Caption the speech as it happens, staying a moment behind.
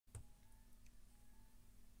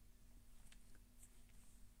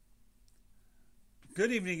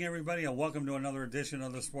Good evening, everybody, and welcome to another edition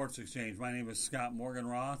of the Sports Exchange. My name is Scott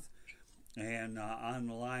Morganroth, and on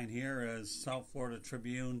the line here is South Florida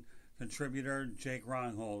Tribune contributor Jake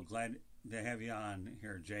Ronghold. Glad to have you on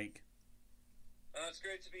here, Jake. It's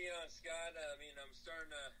great to be on, Scott. I'm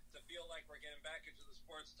starting to feel like we're getting back into the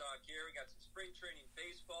sports talk here. We got some spring training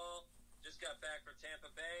baseball. Just got back from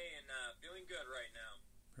Tampa Bay and feeling good right now.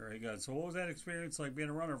 Very good. So what was that experience like being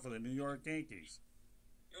a runner for the New York Yankees?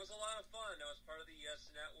 It was a lot of fun. I was part of the Yes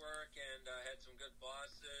Network and had some good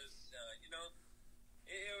bosses.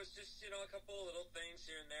 It was just, a couple of little things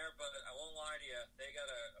here and there, but I won't lie to you. They got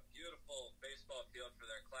a beautiful baseball field for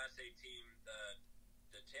their Class A team,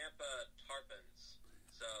 the Tampa Tarpons.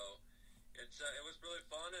 So it was really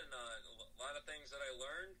fun and a lot of things that I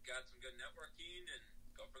learned. Got some good networking and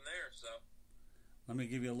go from there. So let me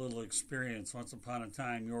give you a little experience. Once upon a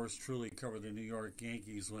time, yours truly covered the New York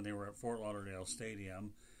Yankees when they were at Fort Lauderdale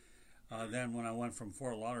Stadium. Then when I went from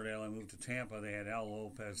Fort Lauderdale, I moved to Tampa. They had Al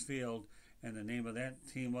Lopez Field, and the name of that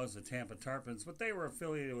team was the Tampa Tarpons, but they were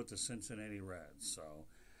affiliated with the Cincinnati Reds. So,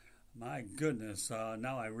 my goodness,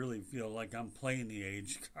 now I really feel like I'm playing the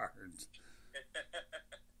age cards.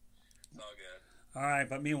 It's all good. All right,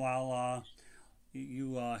 but meanwhile,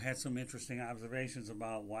 you had some interesting observations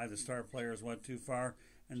about why the star players went too far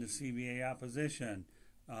and the CBA opposition.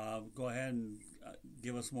 Go ahead and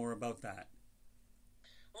give us more about that.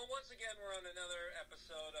 Well, once again, we're on another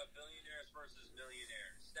episode of Billionaires versus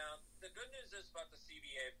Millionaires. Now, the good news is about the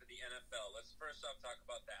CBA for the NFL. Let's first off talk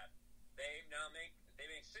about that. They make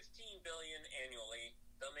 $16 billion annually.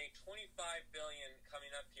 They'll make $25 billion coming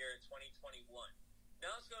up here in 2021.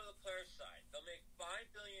 Now let's go to the player side. They'll make $5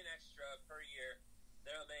 billion extra per year.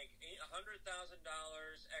 They'll make $800,000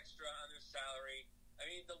 extra on their salary. I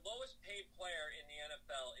mean, the lowest paid player in the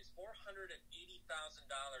NFL is $480,000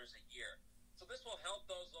 a year. So this will help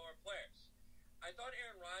those lower players. I thought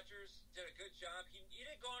Aaron Rodgers did a good job. He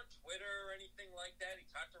didn't go on Twitter or anything like that. He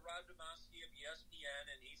talked to Rob Demovsky of ESPN,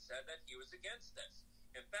 and he said that he was against this.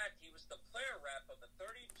 In fact, he was the player rep of the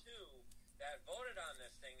 32 that voted on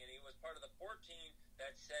this thing, and he was part of the 14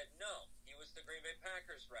 that said no. He was the Green Bay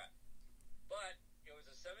Packers rep. But it was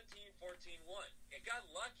a 17-14-1. It got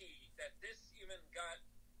lucky that this even got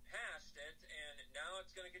past it, and now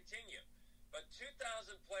it's going to continue. But 2,000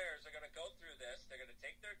 players are going to go through this. They're going to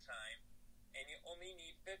take their time, and you only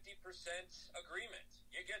need 50% agreement.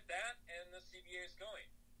 You get that, and the CBA is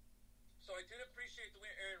going. So I did appreciate the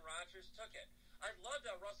way Aaron Rodgers took it. I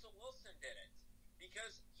loved how Russell Wilson did it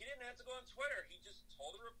because he didn't have to go on Twitter. He just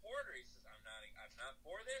told a reporter, he says, I'm not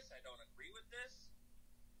for this. I don't agree with this.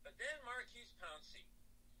 But then Marquise Pouncey,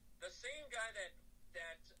 the same guy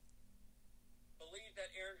that believed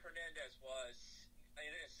that Aaron Hernandez was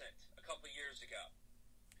innocent a couple years ago,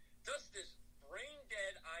 does this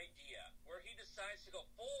brain-dead idea where he decides to go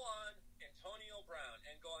full-on Antonio Brown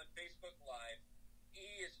and go on Facebook Live.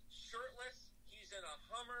 He is shirtless, he's in a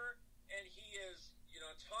Hummer, and he is,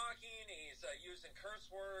 talking, he's using curse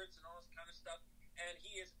words and all this kind of stuff, and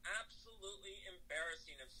he is absolutely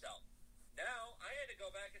embarrassing himself. Now, I had to go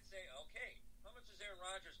back and say, okay, how much is Aaron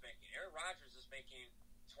Rodgers making? Aaron Rodgers is making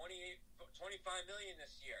 $25 million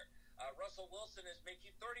this year. Russell Wilson is making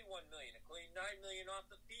 $31 million, including $9 million off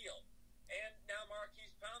the field. And now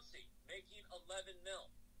Marquise Pouncey making $11 million.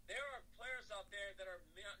 There are players out there that are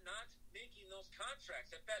not making those contracts.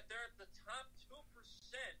 In fact, they're at the top 2%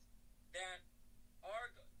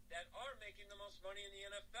 that are making the most money in the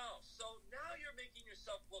NFL. So now you're making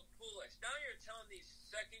yourself look foolish. Now you're telling these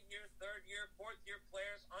second-year, third-year, fourth-year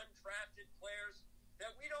players, undrafted players,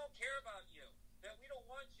 that we don't care about you, that we don't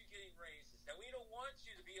want you getting raises, that we don't want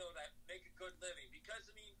you to be able to make a good living. Because,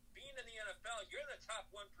 being in the NFL, you're the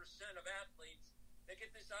top 1% of athletes that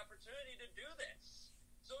get this opportunity to do this.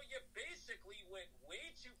 So you basically went way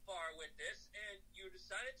too far with this, and you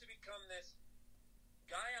decided to become this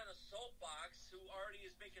guy on a soapbox who already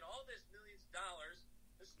is making all this millions of dollars.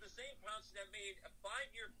 This is the same Pouncey that made a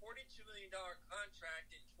 5-year, $42 million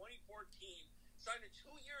contract in 2014, signed a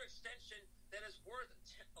 2-year extension that is worth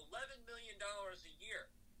 $11 million a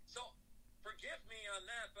year. So forgive me on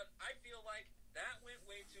that, but I feel like that went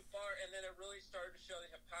way too far, and then it really started to show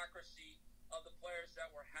the hypocrisy of the players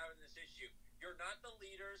that were having this issue. You're not the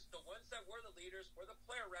leaders. The ones that were the leaders were the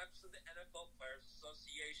player reps of the NFL Players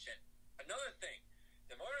Association. Another thing,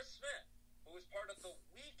 DeMaurice Smith, who was part of the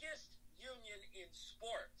weakest union in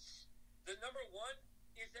sports. The number 1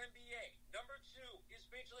 is NBA. Number 2 is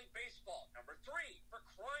Major League Baseball. Number 3, for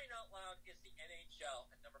crying out loud, is the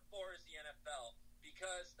NHL. And number 4 is the NFL,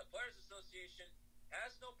 because the Players Association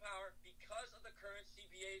has no power because of the current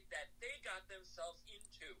CBA that they got themselves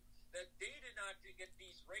into, that they did not get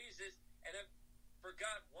these raises. And for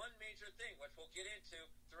major thing, which we'll get into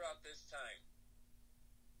throughout this time.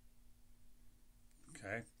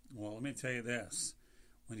 Okay. Well, let me tell you this.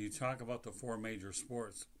 When you talk about the four major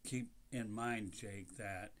sports, keep in mind, Jake,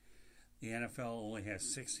 that the NFL only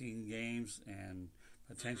has 16 games and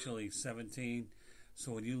potentially 17.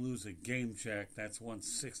 So when you lose a game check, that's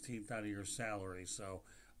 1/16 out of your salary. So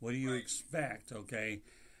what do you expect, okay,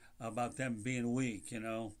 about them being weak, you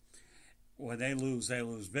know? When they lose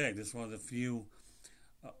big. This is one of the few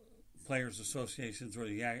players' associations where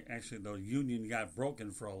the union got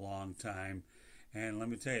broken for a long time. And let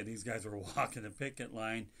me tell you, these guys are walking the picket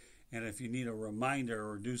line. And if you need a reminder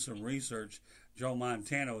or do some research, Joe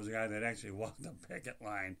Montana was the guy that actually walked the picket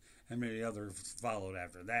line, and many others followed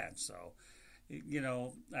after that. So, you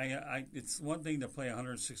know, it's one thing to play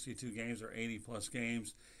 162 games or 80-plus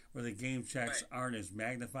games where the game checks aren't as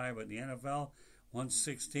magnified, but in the NFL,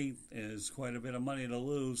 1/16 is quite a bit of money to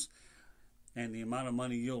lose, and the amount of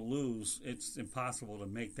money you'll lose, it's impossible to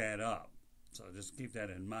make that up. So just keep that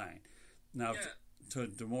in mind. Now, to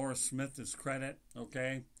DeMaurice Smith's credit,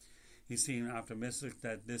 okay, he seemed optimistic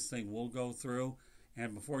that this thing will go through.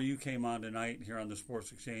 And before you came on tonight here on the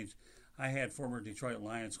Sports Exchange, I had former Detroit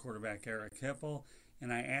Lions quarterback Eric Hipple,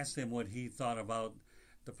 and I asked him what he thought about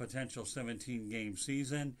the potential 17-game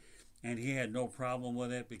season, and he had no problem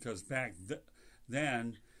with it because back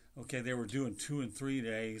then, okay, they were doing 2 and 3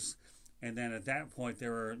 days, and then at that point, they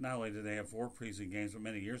were not only did they have 4 preseason games, but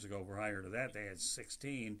many years ago, prior to that, they had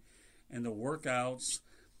 16. And the workouts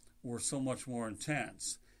were so much more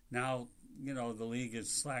intense. Now, you know, the league has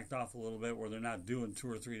slacked off a little bit where they're not doing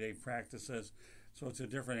 2 or 3 day practices. So it's a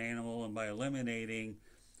different animal. And by eliminating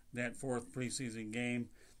that 4th preseason game,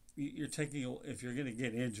 you're taking, if you're going to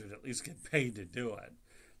get injured, at least get paid to do it.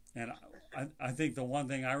 And I think the one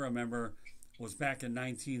thing I remember was back in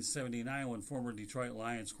 1979 when former Detroit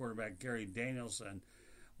Lions quarterback Gary Danielson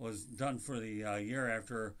was done for the year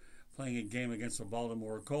after playing a game against the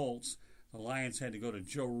Baltimore Colts. The Lions had to go to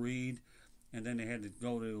Joe Reed, and then they had to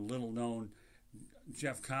go to little-known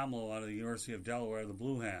Jeff Comlo out of the University of Delaware, the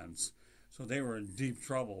Blue Hens. So they were in deep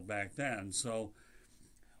trouble back then. So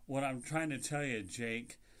what I'm trying to tell you,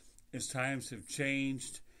 Jake, is times have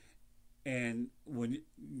changed, and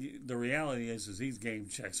the reality is these game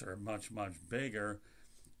checks are much, much bigger.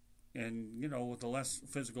 And, you know, with the less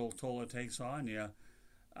physical toll it takes on you,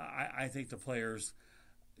 I think the players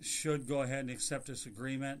should go ahead and accept this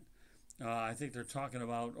agreement. I think they're talking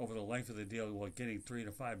about over the life of the deal, getting $3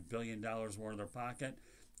 to $5 billion more in their pocket,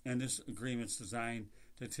 and this agreement's designed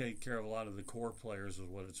to take care of a lot of the core players, is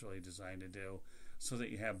what it's really designed to do, so that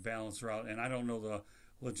you have balance throughout. And I don't know the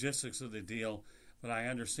logistics of the deal, but I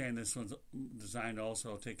understand this one's designed to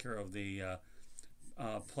also take care of the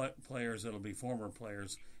players that'll be former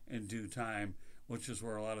players in due time, which is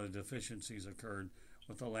where a lot of the deficiencies occurred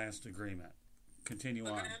with the last agreement. Continue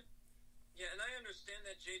on. Yeah, and I understand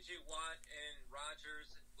that J.J. Watt and Rodgers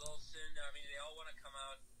and Wilson, I mean, they all want to come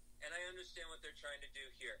out, and I understand what they're trying to do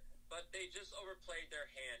here. But they just overplayed their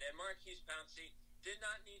hand. And Marquise Pouncey did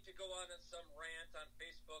not need to go on some rant on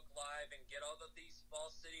Facebook Live and get all of these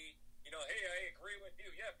falsity, you know, hey, I agree with you.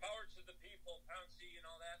 Yeah, power to the people, Pouncey, and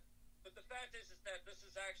all that. But the fact is that this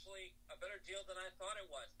is actually a better deal than I thought it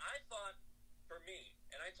was. I thought, for me,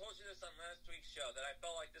 and I told you this on last week's show, that I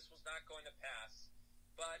felt like this was not going to pass.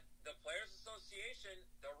 But the Players Association,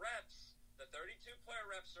 the reps, the 32-player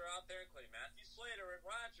reps are out there, including Matthew Slater and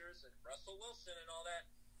Rodgers and Russell Wilson and all that.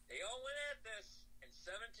 They all went at this, and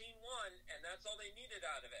 17 won, and that's all they needed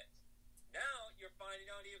out of it. Now you're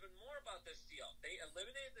finding out even more about this deal. They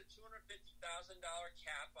eliminated the $250,000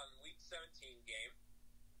 cap on Week 17 game.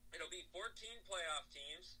 It'll be 14 playoff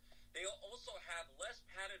teams. They'll also have less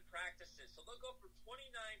padded practices. So they'll go from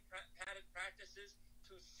 29 padded practices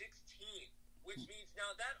to 16. Which means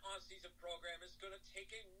now that off-season program is going to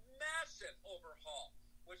take a massive overhaul,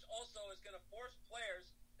 which also is going to force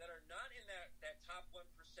players that are not in that top 1%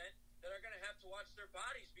 that are going to have to watch their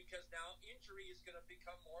bodies because now injury is going to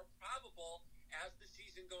become more probable as the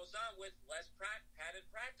season goes on with less padded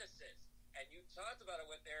practices. And you talked about it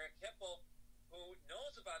with Eric Hipple, who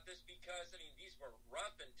knows about this because, I mean, these were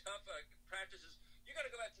rough and tough practices. You got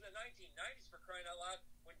to go back to the 1990s for crying out loud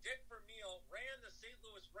when Dick Vermeil ran the St.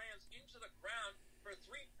 Louis Rams into the ground for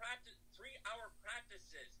 3-hour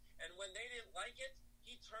practices. And when they didn't like it,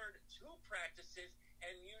 he turned 2 practices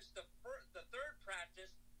and used the third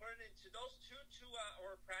practice, put it into those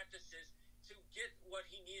 2-hour practices to get what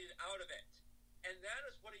he needed out of it. And that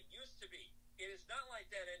is what it used to be. It is not like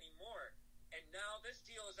that anymore. And now this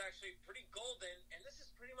deal is actually pretty golden, and this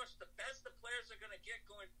is pretty much the best the players are going to get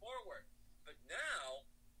going forward. But now,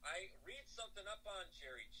 I read something up on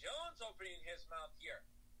Jerry Jones opening his mouth here.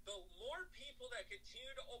 the more people that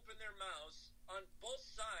continue to open their mouths on both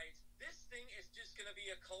sides, this thing is just going to be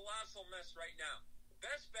a colossal mess right now. The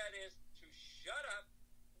best bet is to shut up,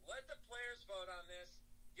 let the players vote on this,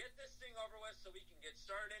 get this thing over with so we can get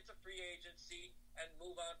started into free agency and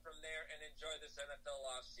move on from there and enjoy this NFL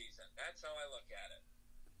offseason. That's how I look at it.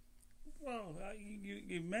 Well,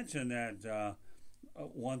 you mentioned that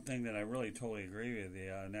one thing that I really totally agree with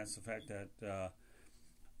you, and that's the fact that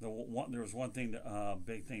there was one thing,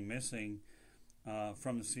 big thing missing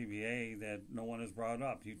from the CBA that no one has brought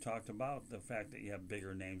up. You talked about the fact that you have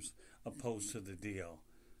bigger names opposed to the deal.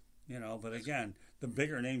 But again, the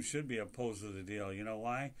bigger names should be opposed to the deal. You know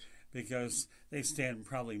why? Because they stand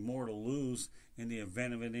probably more to lose in the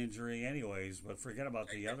event of an injury anyways, but forget about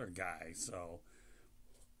the other guy.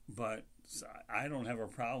 But I don't have a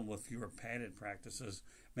problem with fewer padded practices.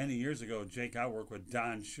 Many years ago, Jake, I worked with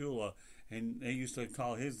Don Shula, and they used to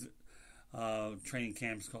call his training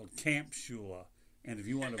camps called Camp Shula. And if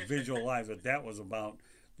you want to visualize what that was about,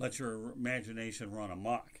 let your imagination run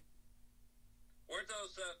amok. Weren't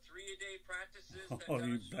those 3-a-day practices that Oh,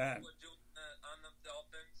 you bet. were doing on the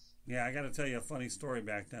Dolphins? Yeah, I got to tell you a funny story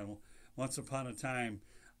back then. Once upon a time,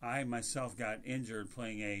 I myself got injured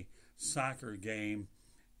playing a soccer game,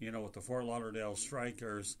 with the Fort Lauderdale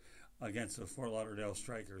Strikers against the Fort Lauderdale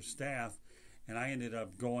Strikers staff, and I ended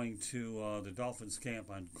up going to the Dolphins camp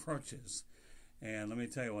on crutches. And let me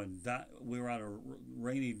tell you, when we were on a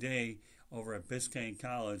rainy day over at Biscayne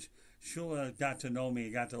College, Shula got to know me,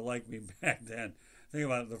 got to like me back then. Think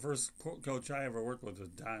about it, the first coach I ever worked with was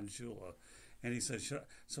Don Shula. And he said,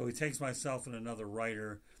 so he takes myself and another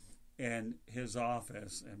writer in his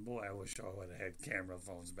office, and boy, I wish I would have had camera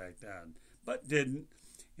phones back then, but didn't.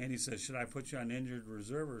 And he said, should I put you on injured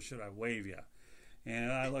reserve or should I waive you?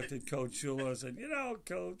 And I looked at Coach Shula and said,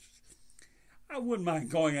 Coach, I wouldn't mind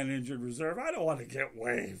going on injured reserve. I don't want to get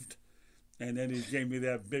waived. And then he gave me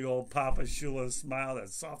that big old Papa Shula smile that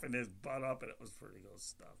softened his butt up, and it was pretty good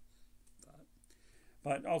stuff.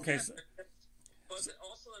 But okay. Yeah, but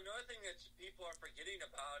also another thing that people are forgetting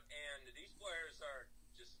about, and these players are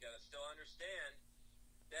just got to still understand,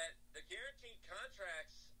 that the guaranteed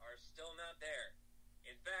contracts are still not there.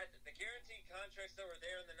 In fact, the guaranteed contracts that were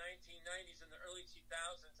there in the 1990s and the early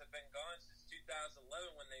 2000s have been gone since 2011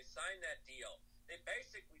 when they signed that deal. They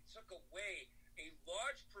basically took away a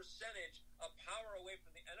large percentage of power away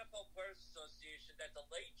from the NFL Players Association that the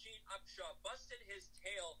late Gene Upshaw busted his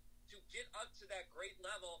tail to get up to that great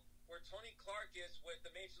level where Tony Clark is with the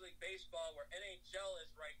Major League Baseball, where NHL is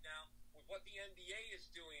right now, with what the NBA is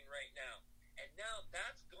doing right now. And now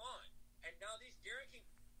that's gone. And now these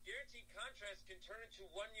guaranteed contracts can turn into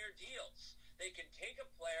one-year deals. They can take a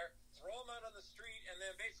player, throw him out on the street, and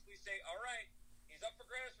then basically say, all right, he's up for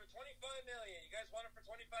grabs for $25 million. You guys want it for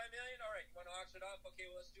 $25 million? All right, you want to auction it off? Okay,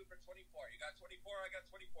 well, let's do it for 24. You got 24? I got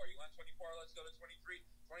 24. You want 24? Let's go to 23,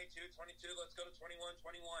 22, 22. Let's go to 21,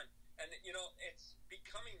 21. And, it's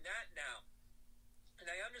becoming that now. And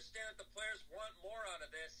I understand that the players want more out of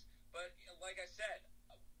this, but like I said,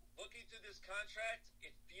 looking through this contract,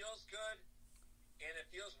 it feels good, and it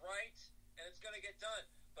feels right, and it's going to get done.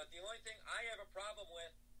 But the only thing I have a problem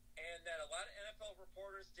with, and that a lot of NFL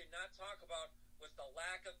reporters did not talk about, was the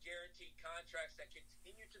lack of guaranteed contracts that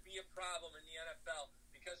continue to be a problem in the NFL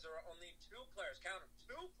because there are only two players, count them,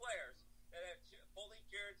 two players that have fully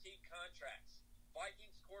guaranteed contracts.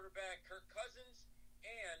 Vikings quarterback Kirk Cousins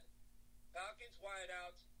and Falcons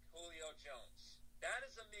wideout Julio Jones. That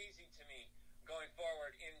is amazing to me going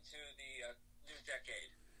forward into the new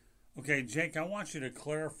decade. Okay, Jake, I want you to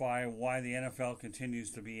clarify why the NFL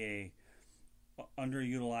continues to be a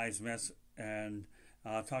underutilized mess, and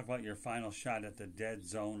talk about your final shot at the dead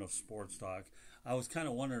zone of sports talk. I was kind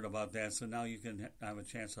of wondering about that, so now you can have a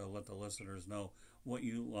chance to let the listeners know what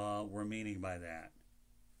you were meaning by that.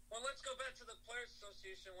 Well, let's go back to the Players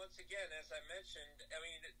Association once again. As I mentioned,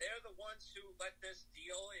 they're the ones who let this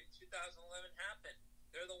deal in 2011 happen.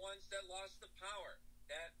 They're the ones that lost the power,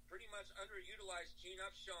 that pretty much underutilized Gene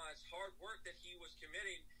Upshaw's hard work that he was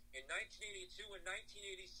committing in 1982 and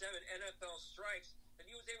 1987 NFL strikes, and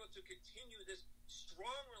he was able to continue this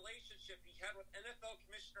strong relationship he had with NFL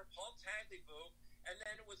Commissioner Paul Tagliabue, and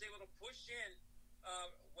then was able to push in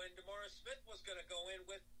when DeMaurice Smith was going to go in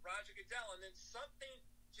with Roger Goodell, and then something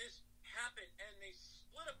just happened, and they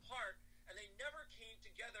split apart, and they never came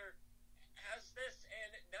together as this, and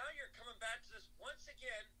now you're coming back to this once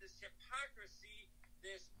again, this hypocrisy,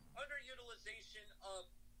 this underutilization of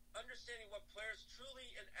understanding what players truly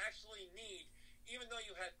and actually need. Even though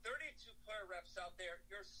you had 32 player reps out there,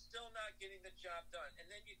 you're still not getting the job done. And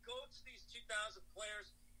then you go to these 2,000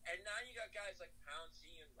 players, and now you got guys like Pouncey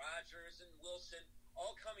and Rodgers and Wilson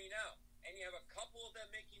all coming out. And you have a couple of them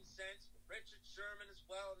making sense, Richard Sherman as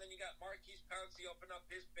well, and then you got Marquise Pouncey open up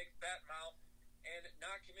his big fat mouth and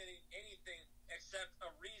not committing anything except a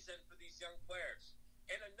reason for these young players.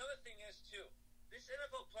 And another thing is, too, this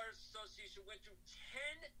NFL Players Association went through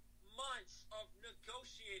 10 months of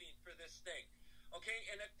negotiating for this thing. Okay,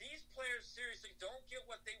 and if these players seriously don't get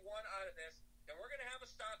what they want out of this, then we're going to have a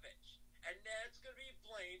stoppage. And that's going to be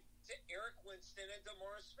blamed to Eric Winston and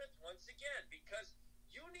DeMaurice Smith once again, because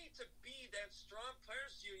you need to be that strong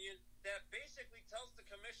players union that basically tells the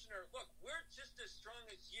commissioner, look, we're just as strong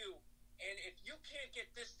as you, and if you can't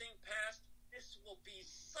get this thing passed, this will be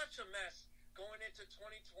such a mess going into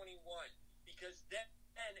 2021, because then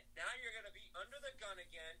now you're going to be under the gun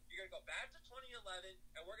again. You're going to go back to 2011,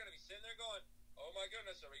 and we're going to be sitting there going, oh my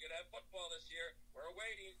goodness, are we going to have football this year? We're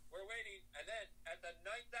waiting. And then at the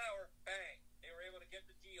ninth hour, bang, they were able to get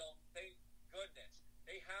the deal. Thank goodness.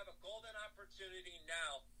 They have a golden opportunity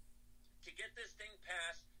now to get this thing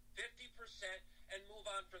passed 50% and move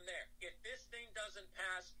on from there. If this thing doesn't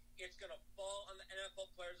pass, it's going to fall on the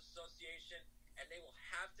NFL Players Association, and they will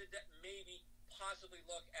have to maybe possibly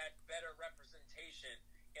look at better representation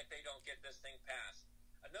if they don't get this thing passed.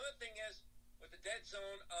 Another thing is, with the dead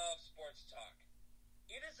zone of sports talk,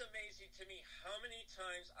 it is amazing to me how many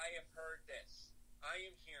times I have heard this. I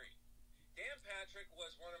am hearing. Dan Patrick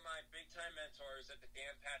was one of my big-time mentors at the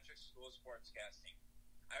Dan Patrick School of Sportscasting.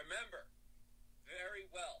 I remember very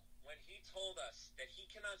well when he told us that he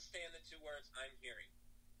cannot stand the two words, I'm hearing,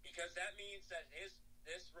 because that means that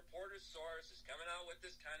this reporter's source is coming out with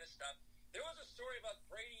this kind of stuff. There was a story about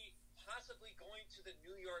Brady possibly going to the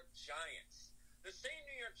New York Giants. The same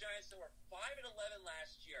New York Giants that were 5-11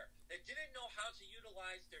 last year, that didn't know how to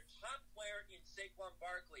utilize their top player in Saquon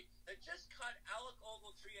Barkley, that just cut Alec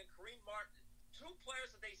Ogletree and Kareem Martin, two players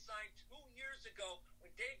that they signed 2 years ago when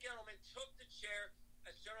Dave Gettleman took the chair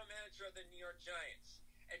as general manager of the New York Giants.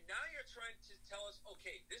 And now you're trying to tell us,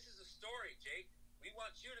 okay, this is a story, Jake. We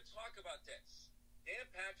want you to talk about this. Dan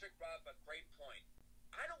Patrick brought up a great point.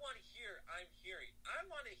 I don't want to hear I'm hearing. I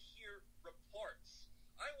want to hear reports.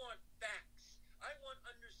 I want facts. I want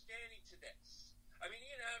understanding to this. I mean,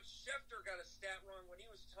 Adam Schefter got a stat wrong when he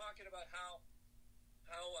was talking about how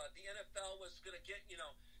the NFL was going to get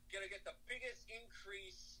the biggest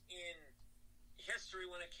increase in history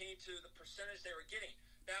when it came to the percentage they were getting.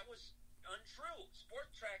 That was untrue. Sport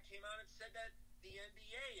Track came out and said that the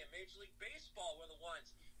NBA and Major League Baseball were the ones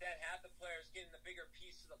that had the players getting the bigger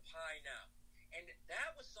piece of the pie now. And that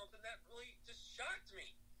was something that really just shocked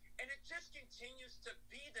me. And it just continues to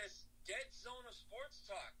be this dead zone of sports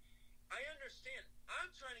talk. I understand.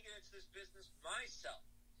 I'm trying to get into this business myself.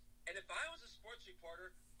 And if I was a sports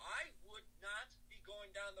reporter, I would not be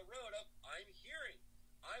going down the road of I'm hearing.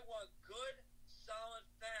 I want good, solid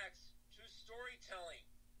facts to storytelling.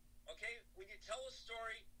 Okay? When you tell a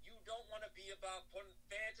story, you don't want to be about putting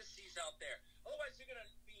fantasies out there. Otherwise, you're going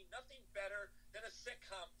to be nothing better than a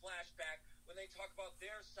sitcom flashback when they talk about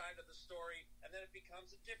their side of the story, and then it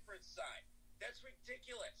becomes a different side. That's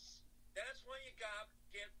ridiculous. That's why you got to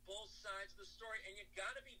get both sides of the story, and you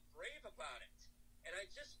got to be brave about it. And I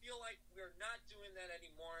just feel like we're not doing that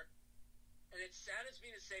anymore. And it saddens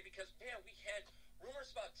me to say because, man, we had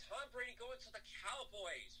rumors about Tom Brady going to the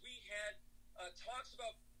Cowboys. We had talks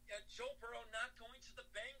about Joe Burrow not going to the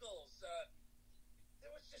Bengals.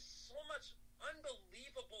 There was just so much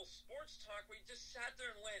unbelievable sports talk where you just sat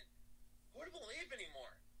there and went, who to believe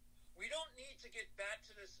anymore? We don't need to get back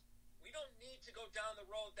to this. We don't need to go down the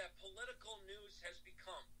road that political news has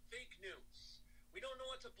become fake news. We don't know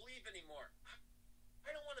what to believe anymore.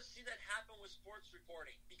 I don't want to see that happen with sports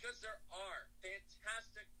reporting because there are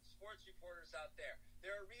fantastic sports reporters out there.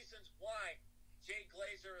 There are reasons why Jay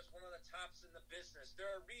Glazer is one of the tops in the business. There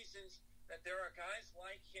are reasons that there are guys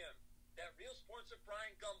like him, that Real Sports of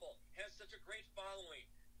Brian Gumbel has such a great following,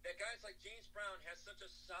 that guys like James Brown has such a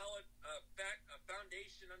solid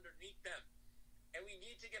foundation underneath them. And we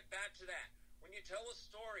need to get back to that. When you tell a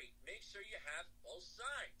story, make sure you have both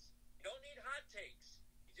sides. You don't need hot takes.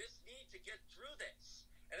 You just need to get through this.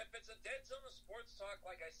 And if it's a dead zone of sports talk,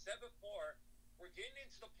 like I said before, we're getting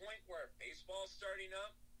into the point where baseball's starting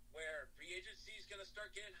up, where free agency is going to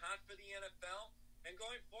start getting hot for the NFL, and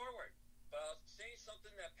going forward. But I'll say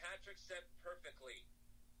something that Patrick said perfectly.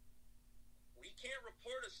 We can't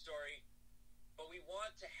report a story, but we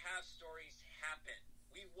want to have stories happen.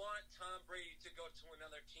 We want Tom Brady to go to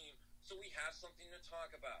another team so we have something to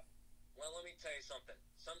talk about. Well, let me tell you something.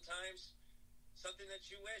 Sometimes something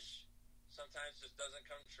that you wish sometimes just doesn't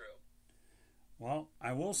come true. Well,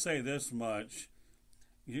 I will say this much.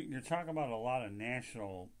 You're talking about a lot of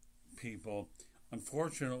national people.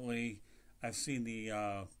 Unfortunately, I've seen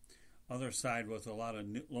the other side with a lot of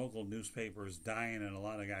local newspapers dying and a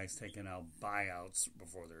lot of guys taking out buyouts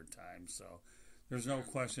before their time. So there's no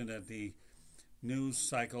question that the news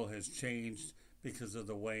cycle has changed because of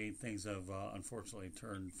the way things have unfortunately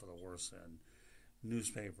turned for the worse in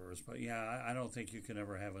newspapers. But yeah, I don't think you can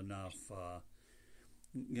ever have enough,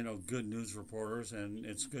 good news reporters, and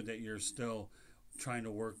it's good that you're still trying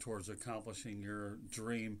to work towards accomplishing your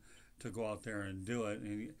dream to go out there and do it.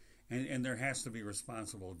 And there has to be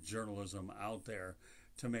responsible journalism out there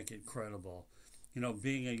to make it credible.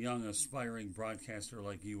 Being a young aspiring broadcaster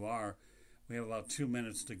like you are, we have about 2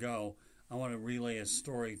 minutes to go. I want to relay a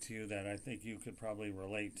story to you that I think you could probably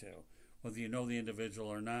relate to. Whether you know the individual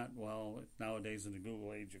or not, well, nowadays in the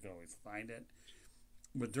Google age, you can always find it.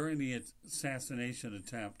 But during the assassination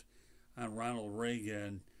attempt on Ronald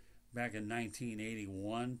Reagan back in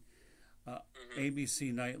 1981,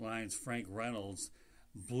 ABC Nightline's Frank Reynolds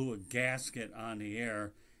blew a gasket on the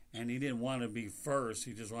air, and he didn't want to be first.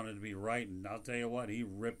 He just wanted to be right. And I'll tell you what, he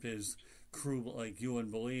ripped his crew like you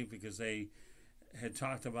wouldn't believe, because they had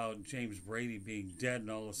talked about James Brady being dead,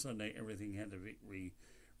 and all of a sudden everything had to be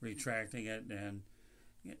retracting it. And,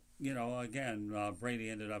 again, Brady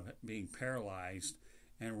ended up being paralyzed,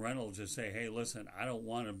 and Reynolds just say, hey, listen, I don't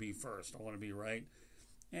want to be first. I want to be right.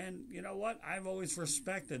 And you know what? I've always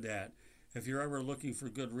respected that. If you're ever looking for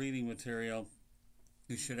good reading material,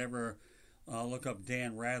 you should ever look up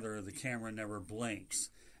Dan Rather, The Camera Never Blinks.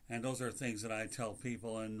 And those are things that I tell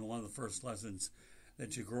people. And one of the first lessons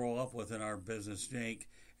that you grow up with in our business, Jake,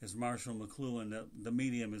 is Marshall McLuhan, that the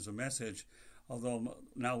medium is a message, although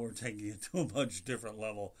now we're taking it to a much different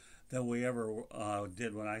level than we ever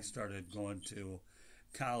did when I started going to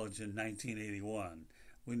college in 1981.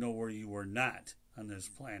 We know where you were not on this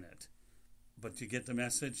planet. But you get the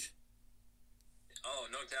message? Oh,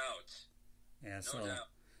 no doubt. Yeah, no doubt.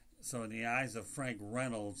 So in the eyes of Frank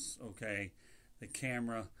Reynolds, okay, the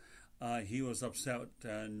camera, he was upset,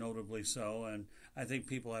 notably so, and I think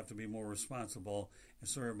people have to be more responsible and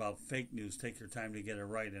sorry about fake news. Take your time to get it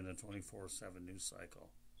right in a 24/7 news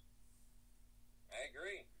cycle. I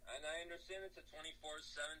agree. And I understand it's a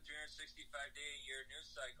 24/7, 365-day-a-year news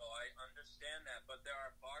cycle. I understand that. But there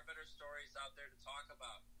are far better stories out there to talk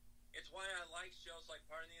about. It's why I like shows like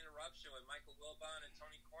Pardon the Interruption with Michael Wilbon and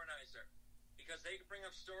Tony Kornheiser, because they bring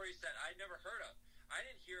up stories that I'd never heard of. I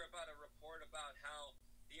didn't hear about a report about how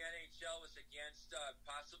the NHL was against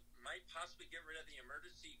might possibly get rid of the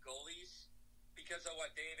emergency goalies because of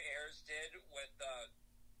what Dave Ayers did with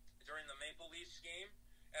during the Maple Leafs game,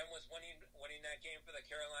 and was winning that game for the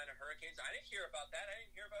Carolina Hurricanes. I didn't hear about that. I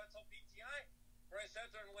didn't hear about it until PTI, where I sat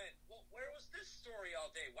there and went, well, where was this story all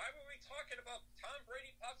day? Why were we talking about Tom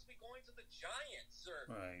Brady possibly going to the Giants or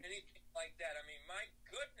anything like that? I mean, my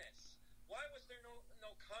goodness. Why was there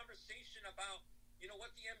no conversation about,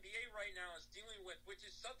 what the NBA right now is dealing with, which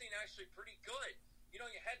is something actually pretty good? You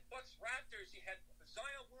had Bucks Raptors, you had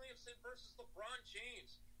Zion Williamson versus LeBron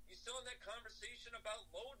James. You still in that conversation about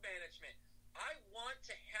load management. I want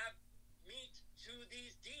to have meat to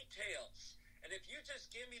these details. And if you just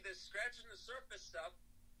give me this scratching the surface stuff,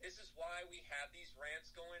 this is why we have these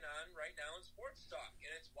rants going on right now in sports talk.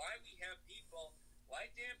 And it's why we have people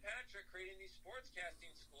like Dan Patrick creating these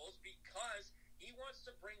sportscasting schools, because he wants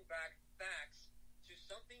to bring back facts to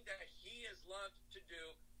something that he has loved to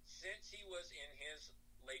do since he was in his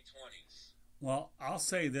late 20s. Well, I'll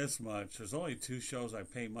say this much. There's only two shows I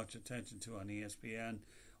pay much attention to on ESPN.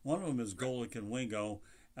 One of them is Golic and Wingo,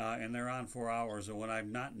 and they're on 4 hours. And when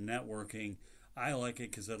I'm not networking, I like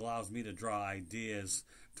it because it allows me to draw ideas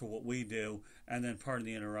to what we do. And then Pardon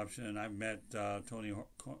the Interruption, and I've met Tony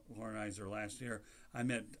Kornheiser last year. I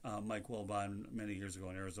met Mike Wilbon many years ago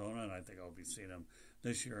in Arizona, and I think I'll be seeing him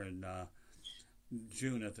this year in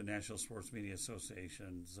June at the National Sports Media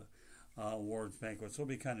Association's awards banquet. So it'll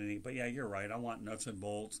be kind of neat. But yeah, you're right. I want nuts and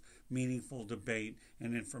bolts, meaningful debate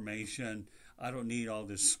and information. I don't need all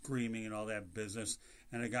this screaming and all that business.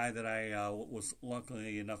 And a guy that I was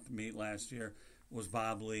lucky enough to meet last year was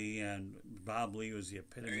Bob Lee, and Bob Lee was the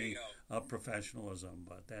epitome of professionalism.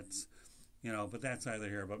 But that's, but that's neither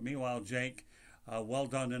here. But meanwhile, Jake, well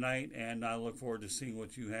done tonight, and I look forward to seeing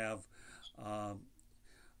what you have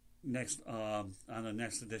next on the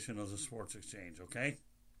next edition of the Sports Exchange. Okay.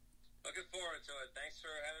 Looking forward to it. Thanks for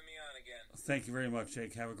having me on again. Thank you very much,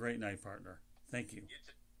 Jake. Have a great night, partner. Thank you. You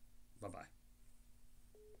too. Bye-bye.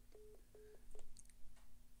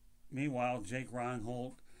 Meanwhile, Jake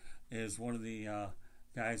Ronholt is one of the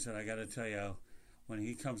guys that I got to tell you, when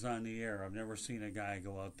he comes on the air, I've never seen a guy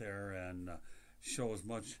go out there and show as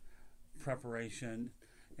much preparation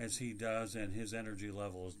as he does, and his energy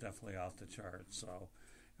level is definitely off the charts. So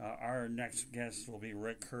Our next guest will be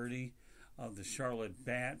Rick Curti of the Charlotte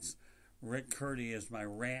Bats. Rick Curti is my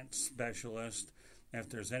rant specialist. If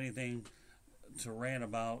there's anything to rant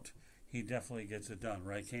about, he definitely gets it done.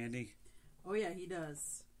 Right, Candy? Oh, yeah, he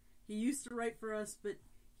does. He used to write for us, but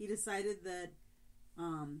he decided that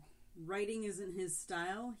writing isn't his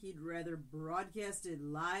style. He'd rather broadcast it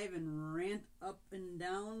live and rant up and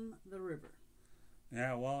down the river.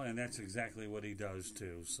 Yeah, well, and that's exactly what he does,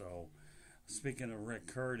 too. So, speaking of Rick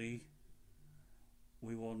Curti,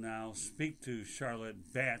 we will now speak to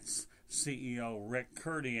Charlotte Bats CEO Rick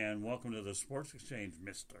Curti, and welcome to the Sports Exchange,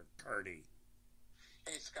 Mr. Curti.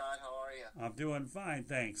 Hey, Scott, how are you? I'm doing fine,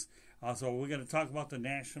 thanks. Also, we're going to talk about the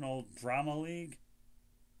National Drama League.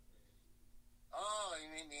 Oh, you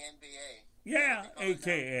mean the NBA? Yeah,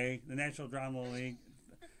 a.k.a. the National Drama League,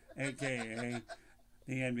 a.k.a.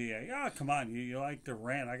 the NBA. Oh, come on, you like to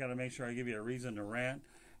rant. I got to make sure I give you a reason to rant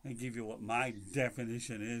and give you what my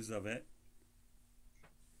definition is of it.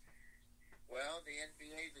 Well, the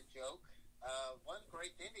NBA is a joke. One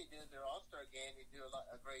great thing they did their All-Star game. They do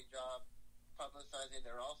a great job publicizing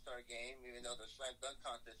their All-Star game, even though the slam dunk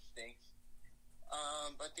contest stinks.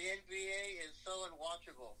 But the NBA is so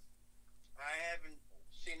unwatchable. I haven't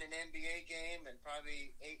seen an NBA game in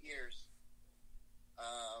probably 8 years.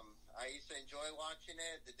 I used to enjoy watching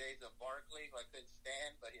it. The days of Barkley, who I couldn't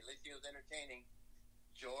stand, but at least he was entertaining.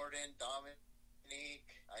 Jordan,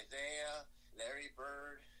 Dominique, Isaiah, Larry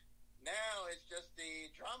Bird. Now it's just the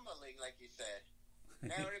drama league, like you said.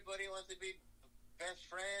 Now everybody wants to be best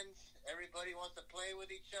friends. Everybody wants to play with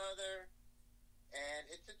each other. And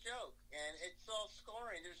it's a joke. And it's all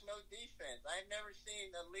scoring. There's no defense. I've never seen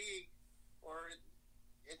a league where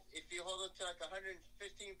if you hold them to like 115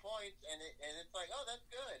 points and it's like, oh, that's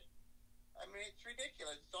good. I mean, it's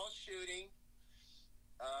ridiculous. It's all shooting.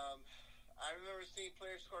 I remember seeing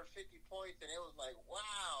players score 50 points, and it was like,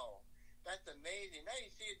 wow, that's amazing. Now you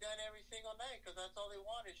see it done every single night because that's all they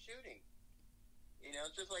want is shooting. You know,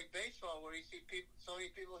 it's just like baseball where you see so many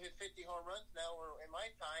people hit 50 home runs now, where in my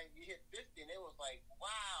time, you hit 50, and it was like,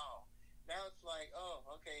 wow. Now it's like, oh,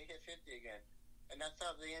 okay, hit 50 again. And that's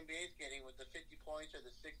how the NBA is getting with the 50 points or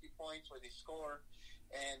the 60 points where they score.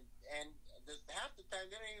 And half the time,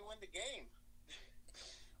 they don't even win the game.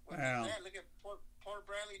 Wow. Look at poor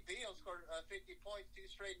Bradley Beal scored 50 points 2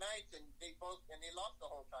 straight nights, and they lost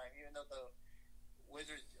the whole time, even though the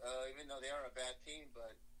Wizards, even though they are a bad team,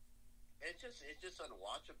 but it's just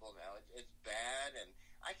unwatchable now. It's bad, and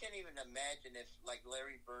I can't even imagine if like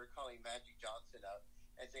Larry Bird calling Magic Johnson up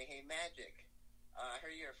and saying, "Hey, Magic, I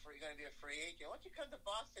heard you're going to be a free agent. Why don't you come to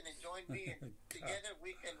Boston and join me, and together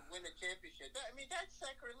we can win a championship?" I mean, that's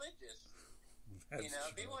sacrilegious. That's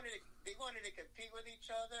they wanted to compete with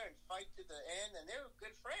each other and fight to the end, and they were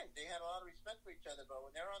good friends. They had a lot of respect for each other, but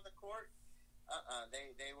when they were on the court,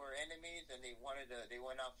 they were enemies, and they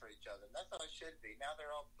went out for each other. That's how it should be. Now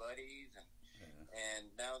they're all buddies,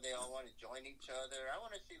 and now they all want to join each other. I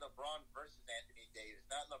want to see LeBron versus Anthony Davis,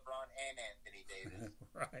 not LeBron and Anthony Davis.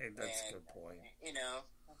 Right, that's a good point. You know,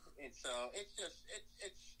 and so it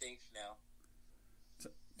stinks now.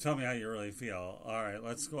 Tell me how you really feel. All right,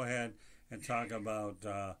 let's go ahead and talk about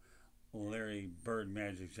Larry Bird,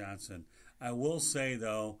 Magic Johnson. I will say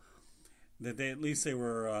though that they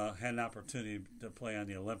were had an opportunity to play on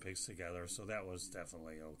the Olympics together, so that was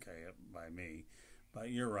definitely okay by me. But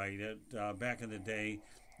you're right. Back in the day,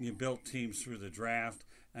 you built teams through the draft,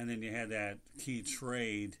 and then you had that key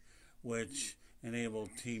trade, which enabled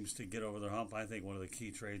teams to get over the hump. I think one of the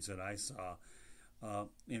key trades that I saw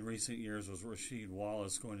in recent years was Rasheed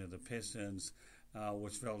Wallace going to the Pistons,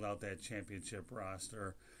 which filled out that championship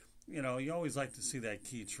roster. You know, you always like to see that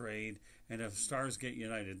key trade, and if stars get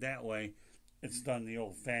united that way, it's done the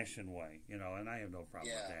old-fashioned way, you know, and I have no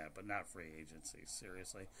problem with that, but not free agency,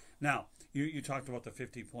 seriously. Now, you talked about the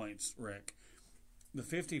 50 points, Rick. The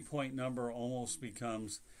 50-point number almost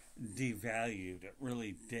becomes devalued. It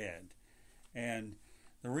really did. And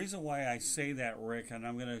the reason why I say that, Rick, and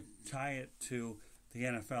I'm going to tie it to the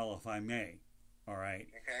NFL, if I may, all right?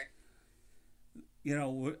 Okay. You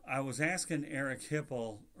know, I was asking Eric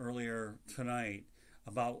Hipple earlier tonight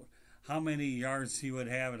about how many yards he would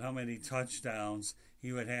have and how many touchdowns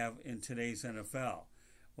he would have in today's NFL.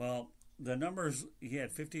 Well, the numbers, he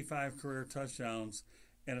had 55 career touchdowns,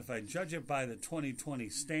 and if I judge it by the 2020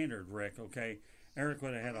 standard, Rick, okay, Eric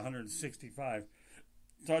would have had 165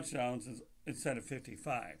 touchdowns instead of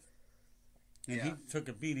 55. And he took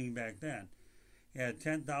a beating back then. He had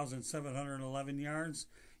 10,711 yards.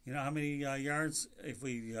 You know how many yards, if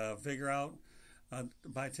we figure out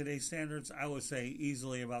by today's standards, I would say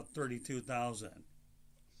easily about 32,000.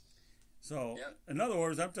 So, Yep. in other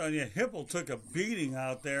words, I'm telling you, Hipple took a beating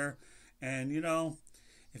out there. And,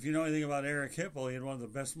 if you know anything about Eric Hipple, he had one of the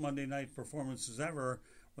best Monday night performances ever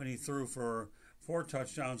when he threw for 4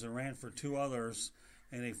 touchdowns and ran for 2 others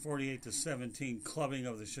in a 48-17 clubbing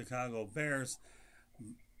of the Chicago Bears,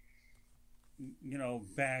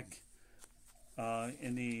 back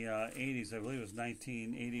in the 80s. I believe it was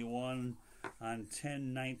 1981 on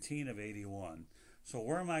 10/19 of 81. So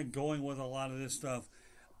where am I going with a lot of this stuff?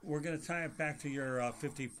 We're going to tie it back to your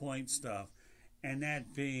 50-point stuff, and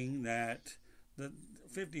that being that the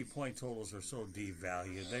 50-point totals are so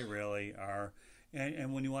devalued. They really are.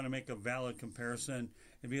 And when you want to make a valid comparison,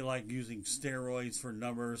 it'd be like using steroids for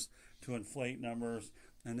numbers to inflate numbers,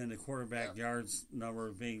 and then the quarterback yards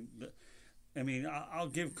number being... I mean, I'll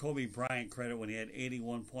give Kobe Bryant credit when he had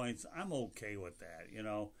 81 points. I'm okay with that,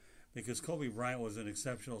 because Kobe Bryant was an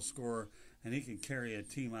exceptional scorer, and he could carry a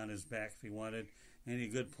team on his back if he wanted, and he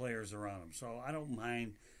had good players around him. So I don't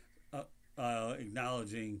mind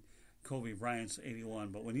acknowledging Kobe Bryant's 81.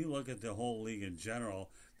 But when you look at the whole league in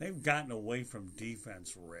general, they've gotten away from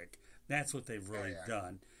defense, Rick. That's what they've really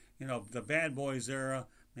done. The Bad Boys era,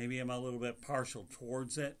 maybe I'm a little bit partial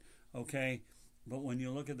towards it, okay? But when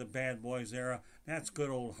you look at the Bad Boys era, that's good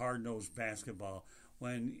old hard-nosed basketball.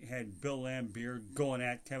 When you had Bill Laimbeer going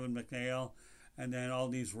at Kevin McHale, and then all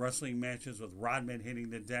these wrestling matches with Rodman hitting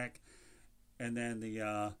the deck, and then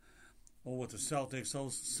with the Celtics,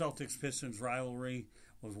 those Celtics-Pistons rivalry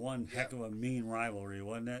was one heck of a mean rivalry,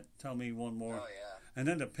 wasn't it? Tell me one more. Oh, yeah. And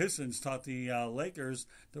then the Pistons taught the Lakers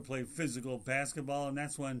to play physical basketball, and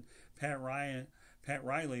that's when Pat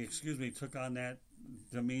Riley, took on that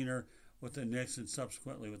demeanor with the Knicks and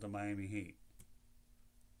subsequently with the Miami Heat.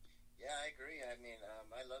 Yeah, I agree. I mean,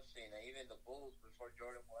 I love seeing that. Even the Bulls, before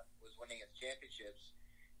Jordan was winning his championships,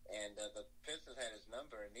 and the Pistons had his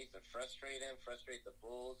number, and he used to frustrate the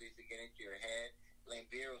Bulls. He used to get into your head.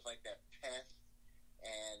 Laimbeer was like that pest,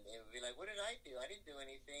 and it would be like, what did I do? I didn't do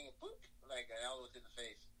anything. Boop, like an elbow to the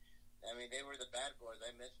face. I mean, they were the Bad Boys.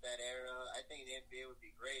 I missed that era. I think the NBA would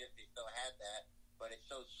be great if they still had that, but it's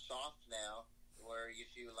so soft now where if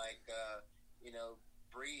you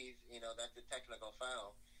breathe, that's a technical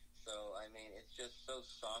foul. So, I mean, it's just so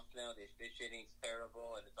soft now. The officiating's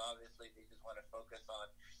terrible, and it's obviously they just want to focus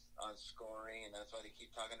on scoring, and that's why they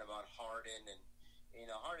keep talking about Harden. And,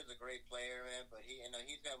 Harden's a great player, man, but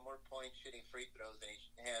he's got more points shooting free throws than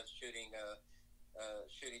he has shooting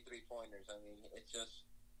three-pointers. I mean, it's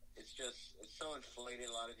so inflated,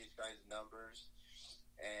 a lot of these guys' numbers.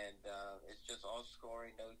 And it's just all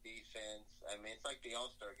scoring, no defense. I mean, it's like the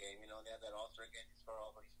All-Star game. They have that All-Star game, they score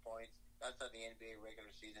all these points. That's how the NBA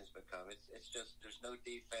regular season's become. It's just there's no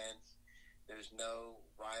defense. There's no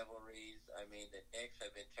rivalries. I mean, the Knicks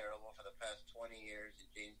have been terrible for the past 20 years.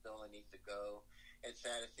 James Dolan needs to go. It's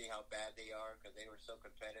sad to see how bad they are because they were so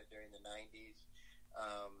competitive during the 90s.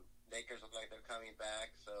 Lakers look like they're coming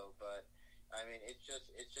back. But I mean, it's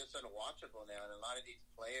just unwatchable now. And a lot of these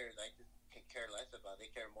players, I just can care less about.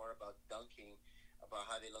 They care more about dunking, about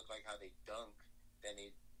how they look like how they dunk, than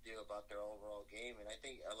they do about their overall game. And I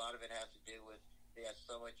think a lot of it has to do with they have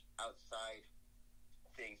so much outside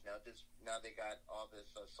things now. Now they got all this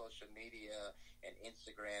social media and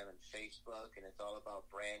Instagram and Facebook, and it's all about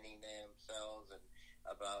branding themselves and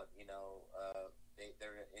about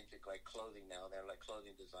they're into like clothing now. They're like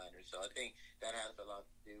clothing designers. So I think that has a lot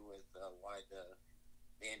to do with why the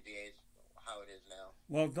NBA's how it is now.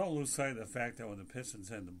 Well, don't lose sight of the fact that when the Pistons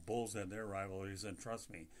and the Bulls had their rivalries, and trust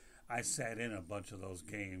me, I sat in a bunch of those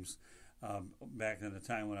games back in the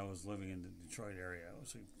time when I was living in the Detroit area. It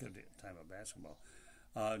was a good time of basketball.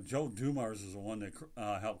 Joe Dumars is the one that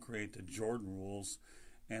helped create the Jordan rules,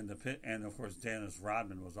 and of course Dennis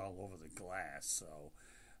Rodman was all over the glass. So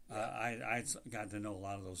I got to know a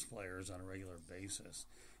lot of those players on a regular basis,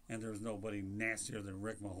 and there's nobody nastier than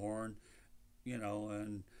Rick Mahorn,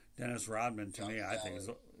 and Dennis Rodman to me, I think is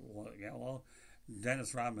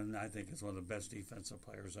Dennis Rodman, I think, is one of the best defensive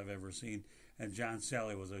players I've ever seen. And John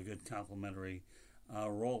Sally was a good complementary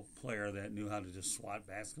role player that knew how to just swat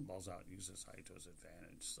basketballs out and use his height to his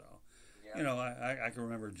advantage. So, I can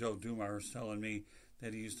remember Joe Dumars telling me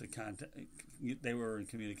that he used to they were in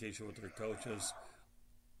communication with their coaches,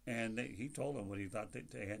 and he told them what he thought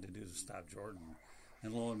they had to do to stop Jordan.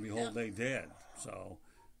 And lo and behold, they did. So,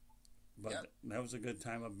 but that was a good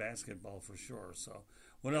time of basketball for sure. So,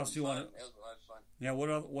 what else do you want to? It was a lot of fun. Yeah,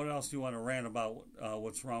 what else do you want to rant about?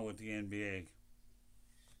 What's wrong with the NBA?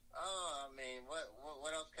 Oh, I mean,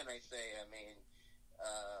 what else can I say? I mean,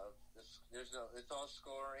 it's all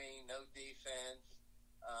scoring, no defense.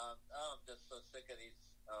 I'm just so sick of these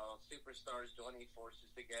superstars joining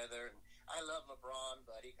forces together. And I love LeBron,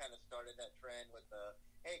 but he kind of started that trend with the,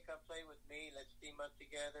 hey, come play with me, let's team up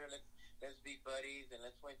together, let's be buddies, and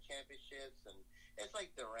let's win championships. And it's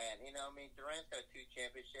like Durant, you know, I mean, Durant's got 2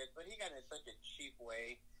 championships, but he got in such a cheap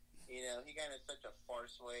way, you know, he got in such a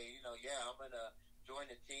farce way, you know, yeah, I'm going to join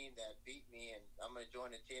a team that beat me, and I'm going to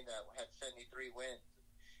join a team that had 73 wins.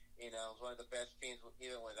 You know, it's one of the best teams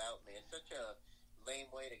even without me. It's such a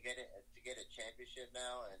lame way to get a championship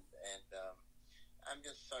now, and I'm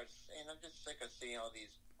just sick of seeing all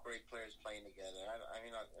these great players playing together. I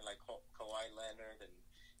mean, like Kawhi Leonard and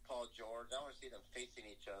Paul George. I want to see them facing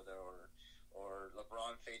each other, or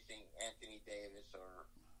LeBron facing Anthony Davis, or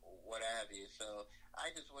what have you. So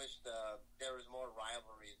I just wish there was more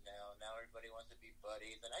rivalries now. Now everybody wants to be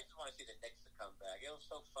buddies, and I just want to see the Knicks to come back. It was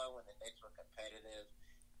so fun when the Knicks were competitive.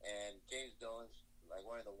 And James Dolan's like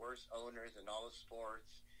one of the worst owners in all of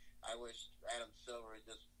sports. I wish Adam Silver would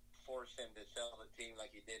just force him to sell the team like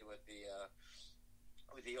he did with the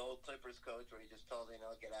old Clippers coach, where he just told him,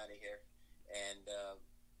 get out of here. And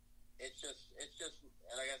it's just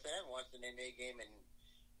like I said, I haven't watched an NBA game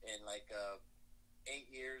in like 8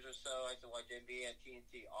 years or so. I used to watch NBA on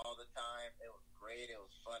TNT all the time. It was great. It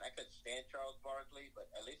was fun. I couldn't stand Charles Barkley, but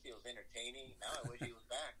at least he was entertaining. Now I wish he was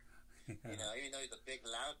back. You know, even though he's a big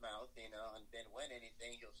loudmouth, you know, and didn't win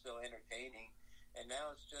anything, he was still entertaining. And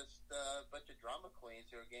now it's just a bunch of drama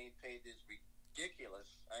queens who are getting paid this ridiculous,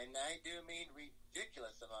 and I do mean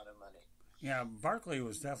ridiculous amount of money. Yeah, Barkley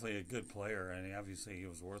was definitely a good player, and obviously he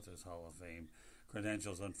was worth his Hall of Fame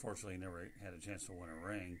credentials. Unfortunately, never had a chance to win a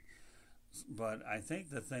ring. But I think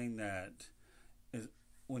the thing that is,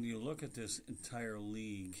 when you look at this entire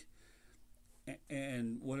league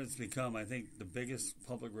and what it's become, I think the biggest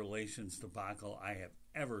public relations debacle I have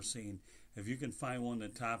ever seen, if you can find one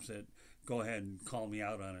that tops it, go ahead and call me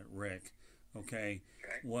out on it, Rick, okay,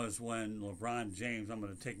 was when LeBron James, I'm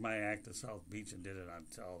going to take my act to South Beach and did it on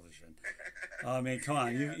television. I mean, come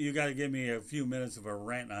on, you got to give me a few minutes of a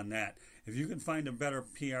rant on that. If you can find a better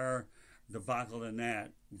PR debacle than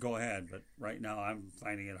that, go ahead, but right now I'm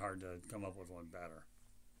finding it hard to come up with one better.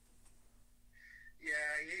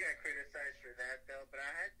 Yeah, he got criticized for that, though. But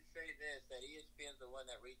I had to say this, that ESPN's the one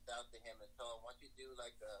that reached out to him and told him, why don't you do,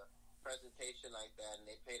 like, a presentation like that? And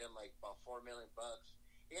they paid him, like, about $4 million.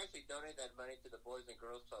 He actually donated that money to the Boys and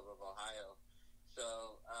Girls Club of Ohio.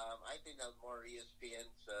 So I think that was more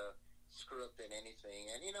ESPN's screw up than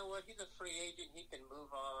anything. And you know what? He's a free agent. He can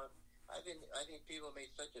move on. I think people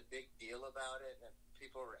made such a big deal about it, and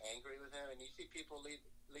people were angry with him. And you see people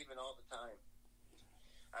leaving all the time.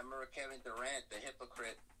 I remember Kevin Durant, the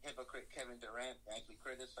hypocrite Kevin Durant, actually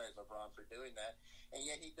criticized LeBron for doing that, and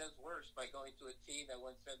yet he does worse by going to a team that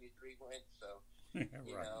won 73 wins. So,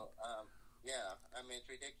 you know, I mean, it's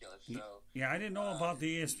ridiculous. So, yeah, I didn't know about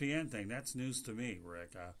the ESPN thing. That's news to me,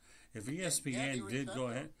 Rick. If ESPN did go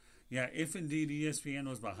ahead, if indeed ESPN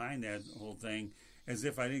was behind that whole thing, as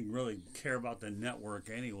if I didn't really care about the network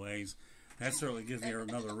anyways, that certainly gives me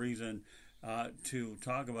another reason to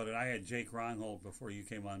talk about it. I had Jake Ronhold before you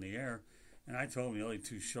came on the air, and I told him the only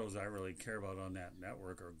 2 shows I really care about on that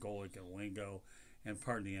network are Golic and Wingo, and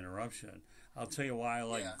Pardon the Interruption. I'll tell you why I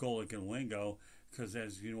like Golic and Wingo, because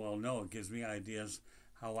as you well know, it gives me ideas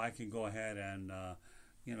how I can go ahead and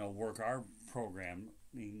work our program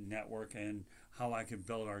network, and how I can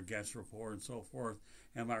build our guest report and so forth,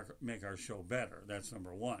 and make our show better. That's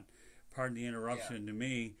number one. Pardon the Interruption to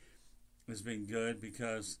me has been good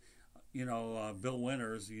because Bill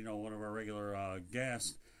Winters, one of our regular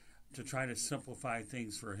guests, to try to simplify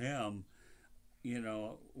things for him,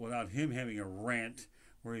 without him having a rant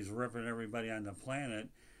where he's ripping everybody on the planet.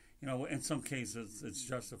 In some cases it's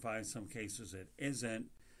justified, in some cases it isn't.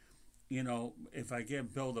 If I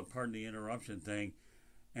give Bill the Pardon the Interruption thing,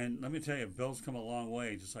 and let me tell you, Bill's come a long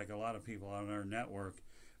way, just like a lot of people on our network,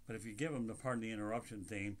 but if you give him the Pardon the Interruption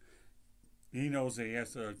theme, he knows that he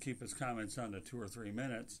has to keep his comments under 2 or 3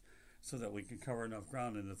 minutes, so that we can cover enough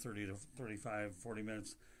ground in the 30 to 35, 40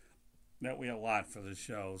 minutes that we allot for the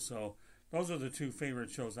show. So those are the 2 favorite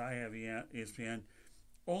shows I have, ESPN,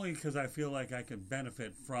 only because I feel like I can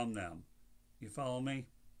benefit from them. You follow me?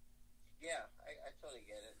 Yeah, I totally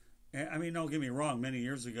get it. And, I mean, don't get me wrong. Many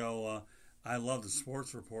years ago, I loved the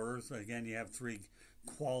sports reporters. Again, you have 3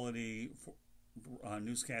 quality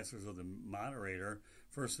newscasters of the moderator.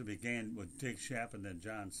 First it began with Dick Shepp and then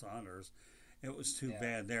John Saunders. It was too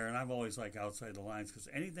bad there, and I've always liked Outside the Lines, because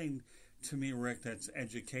anything, to me, Rick, that's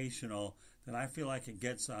educational, that I feel like it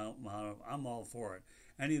gets out of, I'm all for it.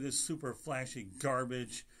 Any of this super flashy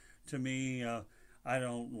garbage, to me, I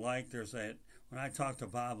don't like. When I talked to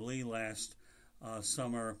Bob Lee last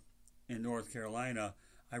summer in North Carolina,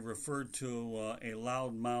 I referred to a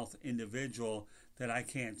loudmouth individual that I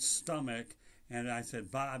can't stomach. And I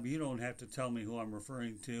said, Bob, you don't have to tell me who I'm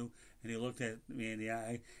referring to. And he looked at me in the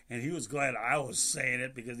eye, and he was glad I was saying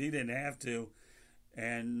it because he didn't have to.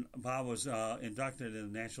 And Bob was inducted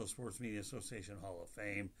in the National Sports Media Association Hall of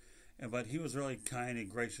Fame. But he was really kind and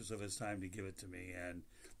gracious of his time to give it to me. And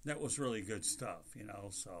that was really good stuff,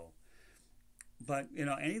 so. But,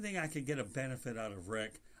 anything I could get a benefit out of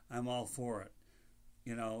Rick, I'm all for it.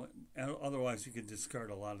 Otherwise you could discard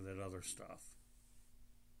a lot of that other stuff.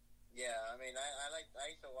 Yeah, I mean, I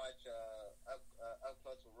used to watch Up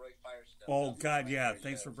Close with Roy Firestone. Oh, God, yeah.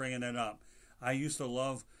 Thanks for bringing that up. I used to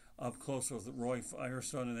love Up Close with Roy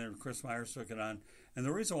Firestone, and then Chris Myers took it on. And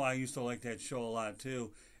the reason why I used to like that show a lot,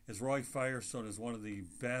 too, is Roy Firestone is one of the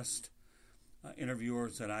best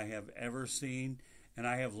interviewers that I have ever seen. And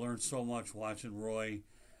I have learned so much watching Roy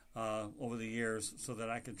over the years so that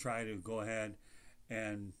I can try to go ahead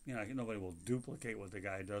and, nobody will duplicate what the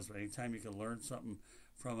guy does. But anytime you can learn something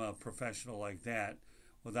from a professional like that,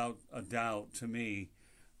 without a doubt, to me,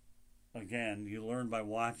 again, you learn by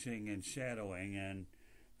watching and shadowing, and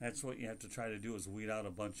that's what you have to try to do is weed out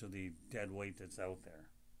a bunch of the dead weight that's out there.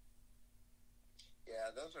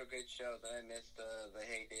 Yeah, those were good shows, and I missed the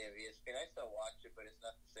heyday of ESPN. I still watch it, but it's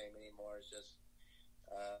not the same anymore. It's just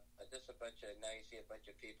a bunch of, now you see a bunch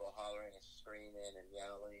of people hollering and screaming and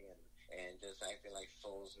yelling and just acting like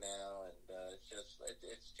fools now, and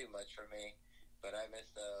it's too much for me. But I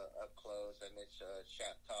missed Up Close. I missed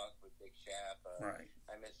Shap Talk with Big Shap. Right.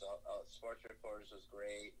 I missed Sports Reporters was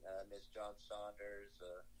great. I missed John Saunders.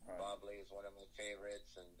 Right. Bob Lee is one of my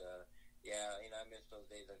favorites. And, I miss those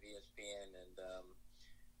days of ESPN. And,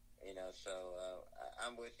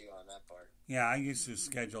 I'm with you on that part. Yeah, I used to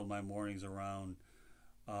schedule my mornings around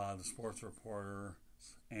the Sports Reporter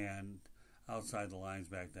and Outside the Lines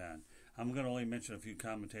back then. I'm going to only mention a few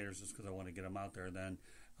commentators just because I want to get them out there. Then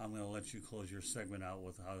I'm going to let you close your segment out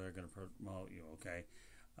with how they're going to promote you, okay?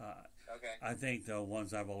 Okay. I think the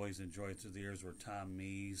ones I've always enjoyed through the years were Tom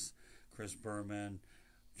Mees, Chris Berman,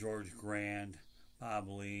 George Grand, Bob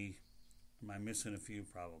Lee. Am I missing a few?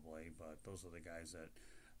 Probably, but those are the guys that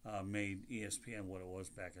made ESPN what it was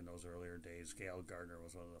back in those earlier days. Gail Gardner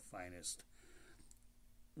was one of the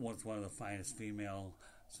finest females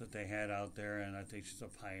that they had out there, and I think she's a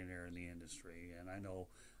pioneer in the industry. And I know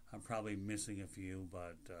I'm probably missing a few,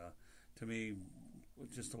 but to me,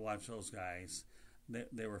 just to watch those guys,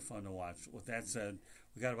 they were fun to watch. With that said,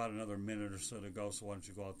 we got about another minute or so to go, so why don't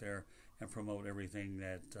you go out there and promote everything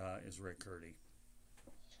that is Rick Curti.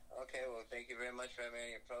 Okay, well, thank you very much for having me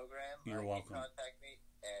on your program. You're welcome. You can contact me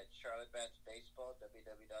at Charlotte Bats Baseball,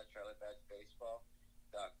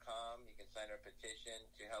 www.charlottebatsbaseball.com. You can sign our petition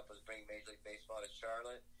to help us bring Major League Baseball to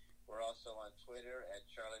Charlotte. We're also on Twitter at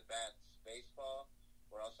Charlotte Bats Baseball.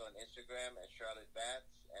 We're also on Instagram at Charlotte Bats,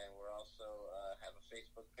 and we're also have a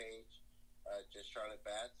Facebook page, just Charlotte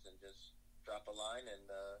Bats, and just drop a line, and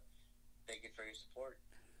thank you for your support.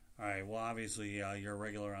 All right, well, obviously you're a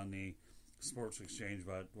regular on the Sports Exchange,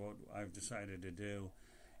 but what I've decided to do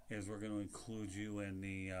is we're going to include you in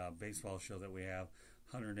the baseball show that we have,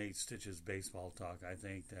 108 Stitches Baseball Talk. I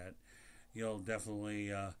think that you'll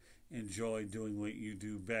definitely enjoy doing what you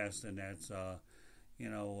do best, and that's,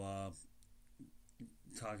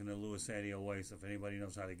 talking to Louis Adio Weiss. If anybody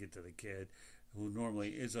knows how to get to the kid, who normally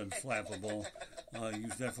is unflappable, you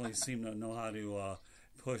definitely seem to know how to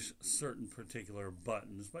push certain particular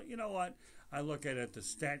buttons. But you know what? I look at it, the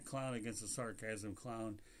stat clown against the sarcasm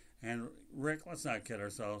clown. And Rick, let's not kid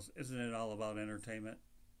ourselves. Isn't it all about entertainment?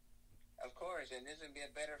 Of course, and this would be a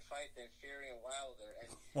better fight than Fury and Wilder.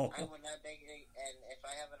 And I would not make any. And if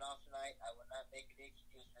I have an off night, I would not make any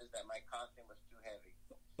excuses that my costume was too heavy.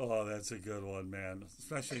 Oh, that's a good one, man.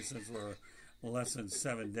 Especially since we're less than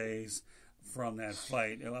 7 days from that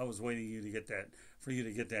fight. I was waiting for you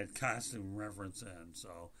to get that costume reference in.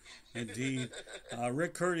 So, indeed,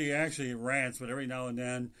 Rick Curti actually rants, but every now and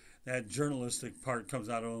then that journalistic part comes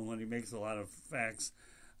out of him when he makes a lot of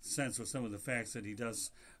sense with some of the facts that he does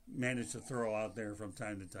manage to throw out there from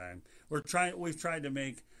time to time. We've tried to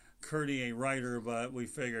make Curti a writer, but we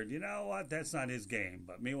figured, you know what, that's not his game.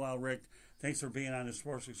 But meanwhile, Rick, thanks for being on the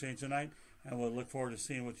Sports Exchange tonight, and we'll look forward to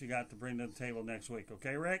seeing what you got to bring to the table next week.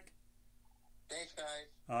 Okay, Rick? Thanks, guys.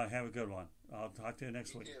 Have a good one. I'll talk to you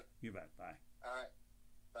next week. Too. You bet. Bye. All right.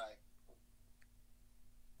 Bye.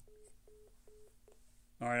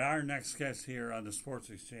 All right, our next guest here on the Sports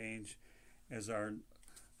Exchange is our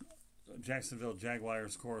Jacksonville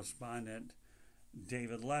Jaguars correspondent,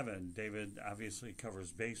 David Levin. David obviously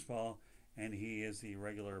covers baseball, and he is the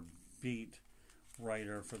regular beat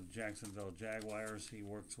writer for the Jacksonville Jaguars. He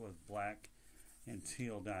works with Black and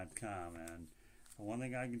teal.com. And one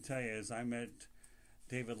thing I can tell you is I met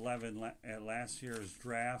David Levin at last year's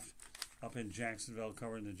draft up in Jacksonville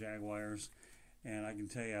covering the Jaguars. And I can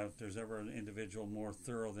tell you, if there's ever an individual more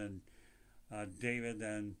thorough than David,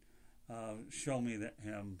 then show me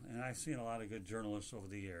him. And I've seen a lot of good journalists over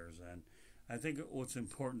the years. And I think what's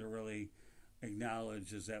important to really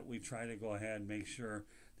acknowledge is that we try to go ahead and make sure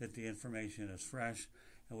that the information is fresh,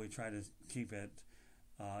 and we try to keep it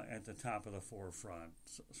at the top of the forefront.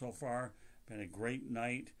 So far, been a great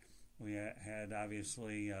night. We had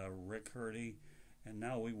obviously Rick Curti, and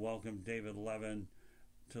now we welcome David Levin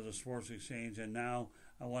to the Sports Exchange. And now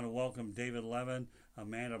I want to welcome David Levin, a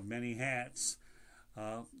man of many hats,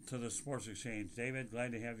 to the Sports Exchange. David,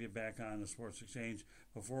 glad to have you back on the Sports Exchange.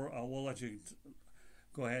 Before we'll let you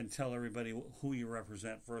go ahead and tell everybody who you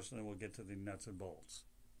represent first, and then we'll get to the nuts and bolts.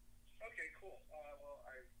 Okay, cool.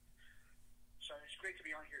 So it's great to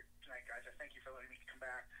be on here tonight, guys. I thank you for letting me come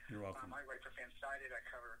back. You're welcome. I write for Fansided. I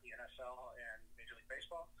cover the NFL and Major League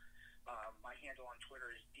Baseball. My handle on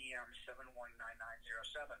Twitter is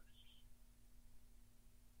DM719907.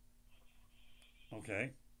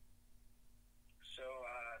 Okay. So,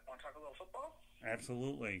 want to talk a little football?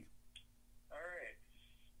 Absolutely. All right.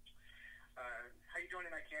 How you doing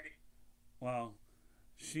tonight, Candy? Well,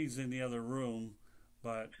 she's in the other room,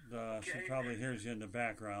 but she probably hears you in the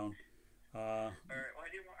background. All right. Well,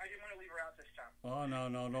 I didn't want to leave her out this time. Oh,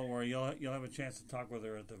 no, don't worry. You'll have a chance to talk with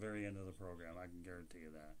her at the very end of the program. I can guarantee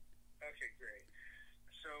you that. Okay, great.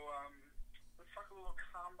 So, let's talk a little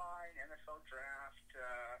combine, NFL draft,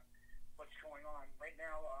 what's going on. Right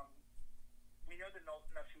now, we know the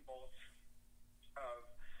nuts and bolts of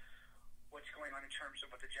what's going on in terms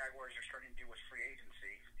of what the Jaguars are starting to do with free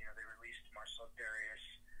agency. You know, they released Marcel Darius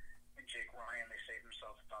and Jake Ryan. They saved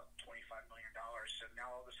themselves about $25 million. So now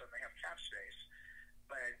all of a sudden they have cap space.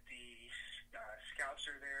 But the scouts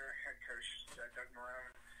are there, head coach Doug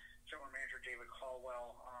Marrone, general manager David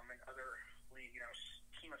Caldwell, and other league,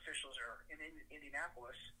 team officials are in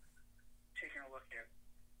Indianapolis taking a look at,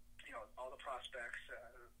 all the prospects,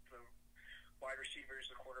 the wide receivers,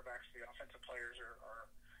 the quarterbacks, the offensive players are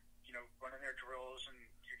running their drills, and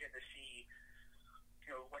you're getting to see,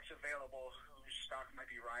 what's available, whose stock might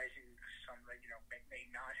be rising, some that, may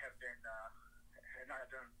not have been, not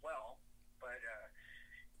have done well, but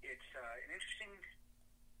it's an interesting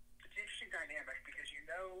dynamic because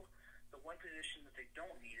the one position that they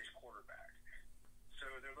don't need is quarterback. So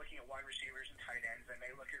they're looking at wide receivers and tight ends. They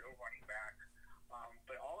may look at a running back,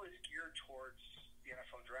 but all is geared towards the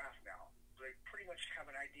NFL draft now. They pretty much have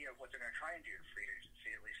an idea of what they're going to try and do in free agency.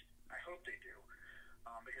 At least I hope they do,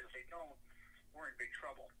 because if they don't, we're in big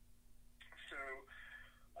trouble. So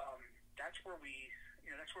that's where we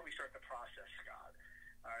start the process, Scott.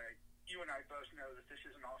 You and I both know that this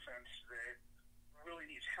is an offense that really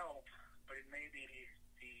needs help, but it may be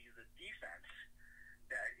the defense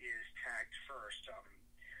that is tagged first.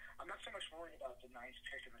 I'm not so much worried about the ninth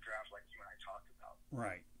pick in the draft like you and I talked about.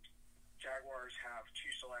 Right. Jaguars have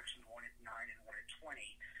two selections, one at 9 and one at 20.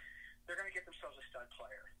 They're going to get themselves a stud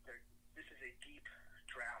player. This is a deep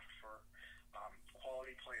draft for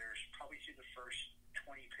quality players, probably through the first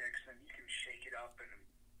 20 picks, then you can shake it up and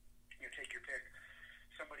take your pick.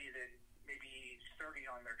 Somebody that maybe 30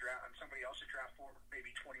 on their draft, on somebody else's draft board,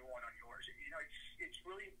 maybe 21 on yours. It's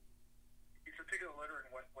really a pick of the litter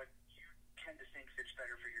and what you tend to think fits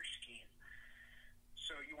better for your scheme.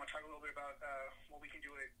 So you want to talk a little bit about what we can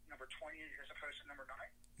do at number 20 as opposed to number 9?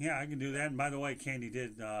 Yeah, I can do that. And by the way, Candy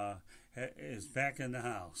is back in the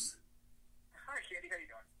house. Hi, Candy. How you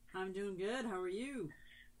doing? I'm doing good. How are you?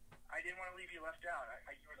 I didn't want to leave you left out.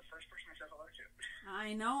 You were the first person I said hello to.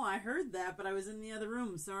 I know. I heard that, but I was in the other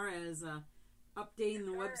room. Sorry, I was updating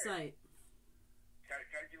the website.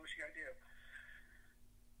 Gotta do what you gotta do.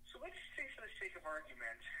 So let's say, for the sake of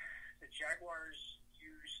argument, the Jaguars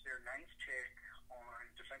use their 9th pick on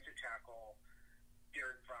defensive tackle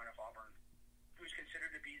Derek Brown of Auburn, who's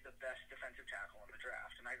considered to be the best defensive tackle in the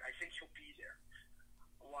draft, and I think he'll be there.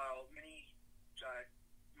 While many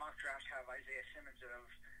mock drafts have Isaiah Simmons of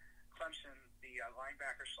Clemson, the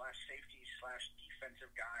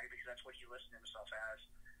linebacker/safety/defensive guy, because that's what he listed himself as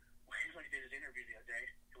when he did his interview the other day.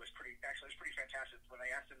 It was pretty fantastic. When they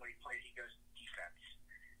asked him what he played, he goes, defense.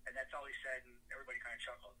 And that's all he said, and everybody kind of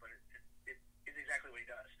chuckled, but it is exactly what he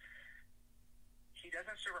does. He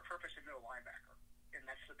doesn't serve a purpose in middle linebacker, and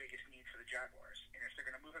that's the biggest need for the Jaguars. And if they're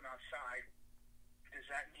going to move him outside, does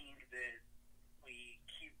that mean that we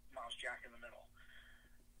keep Miles Jack in the middle?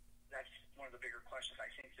 That's one of the bigger questions. I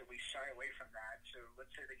think that we shy away from that. So let's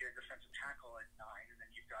say they get a defensive tackle at 9, and then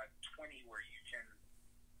you've got 20 where you can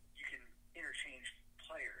interchange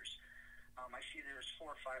players. I see there's 4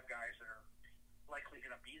 or 5 guys that are likely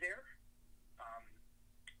going to be there.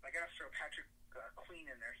 I got to throw Patrick Queen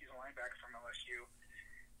in there. He's a linebacker from LSU.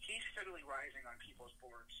 He's steadily rising on people's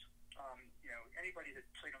boards. Anybody that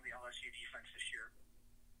played on the LSU defense this year,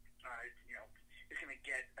 is going to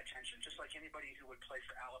get attention, just like anybody who would play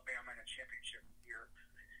for Alabama in a championship year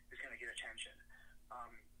is going to get attention.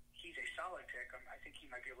 He's a solid pick. I think he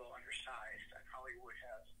might be a little undersized. I probably would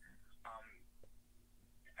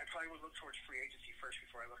look towards free agency first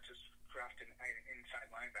before I look to draft an inside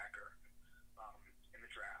linebacker in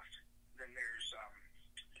the draft. Then there's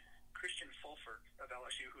Christian Fulford of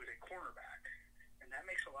LSU, who is a cornerback, and that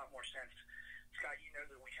makes a lot more sense. Scott, you know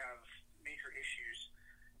that we have major issues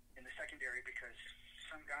in the secondary because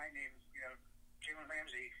some guy named Jalen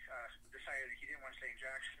Ramsey decided he didn't want to stay in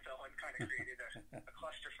Jacksonville and kind of created a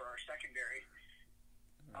cluster for our secondary.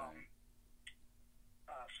 Right.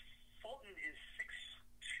 Fulton is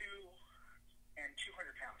 6'2" and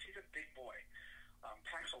 200 pounds. He's a big boy.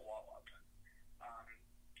 Packs a wall up.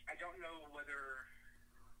 I don't know whether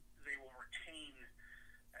they will retain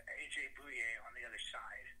A.J. Bouye on the other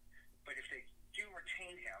side, but if they do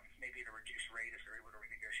retain him, maybe at a reduced rate if they're able to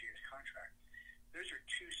renegotiate his contract, those are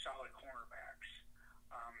 2 solid cornerbacks.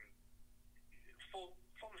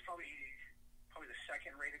 Fulton's probably the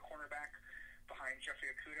second-rated cornerback behind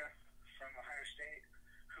Jeffrey Okudah from Ohio State,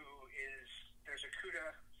 there's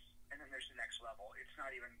Okudah, and then there's the next level. It's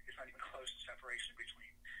not even close to separation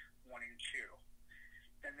between 1 and 2.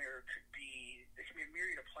 Then there could be a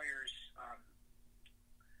myriad of players on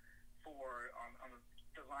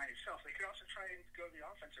the line itself. They could also try and go the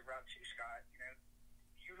offensive route too, Scott.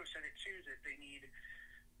 You have said it too that they need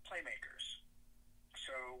playmakers.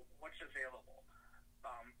 So what's available?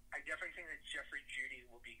 I definitely think that Jeffrey Jeudy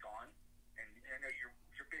will be gone, and I know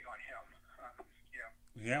you're big on him.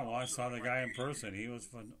 Yeah, well, I saw the guy in person. He was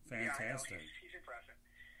fantastic. Yeah, he's impressive.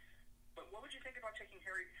 But what would you think about taking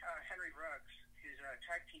Henry Ruggs, his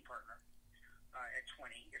tag team partner, at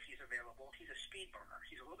 20 if he's available? He's a speed burner.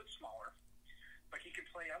 He's a little bit smaller, but he can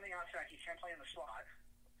play on the outside. He can't play in the slot.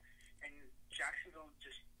 And Jacksonville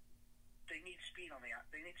they need speed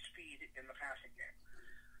they need speed in the passing game.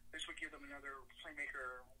 This would give them another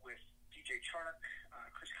playmaker with DJ Chark,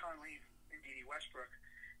 Chris Conley, and D.D. Westbrook,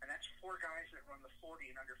 and that's 4 guys that run the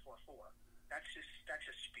 40 and under 4.4. That's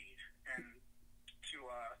just speed. And to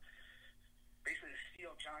basically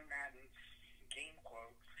steal John Madden's game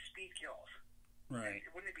quote, speed kills. Right. And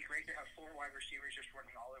wouldn't it be great to have 4 wide receivers just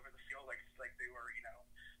running all over the field like they were,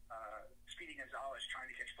 Speedy Gonzalez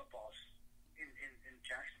trying to catch footballs in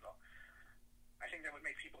Jacksonville? I think that would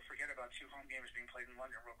make people forget about 2 home games being played in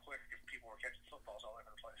London real quick if people were catching footballs all over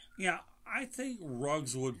the place. Yeah, I think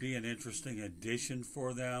Ruggs would be an interesting addition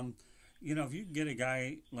for them. If you get a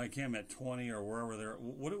guy like him at 20 or wherever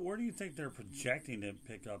where do you think they're projecting to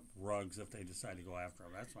pick up Ruggs if they decide to go after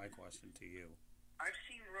him? That's my question to you. I've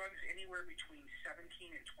seen Ruggs anywhere between 17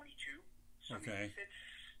 and 22. So okay.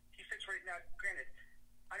 He fits right now. Granted,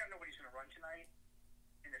 I don't know what he's going to run tonight,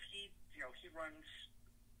 and if he runs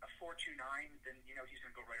a 4.29, then he's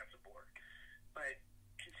going to go right up the board. But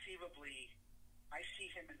conceivably, I see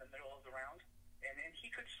him in the middle of the round, and he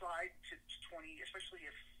could slide to 20, especially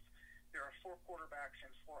if there are 4 quarterbacks and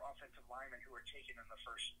 4 offensive linemen who are taken in the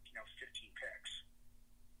first 15 picks.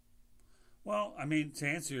 Well, to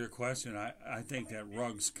answer your question, I think that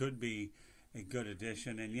Ruggs could be a good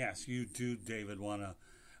addition, and yes, you do, David, want to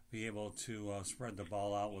be able to spread the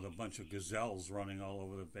ball out with a bunch of gazelles running all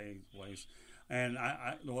over the place. And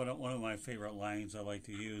one of my favorite lines I like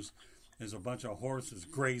to use is a bunch of horses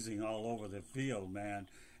grazing all over the field, man.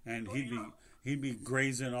 And he'd be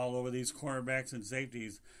grazing all over these cornerbacks and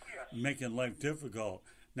safeties, making life difficult.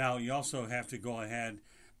 Now, you also have to go ahead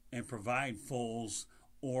and provide Foles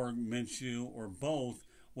or Minshew or both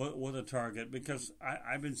with a target, because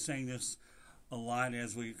I've been saying this a lot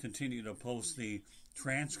as we continue to post the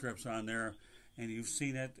transcripts on there, and you've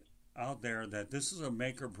seen it out there that this is a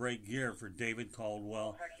make-or-break year for David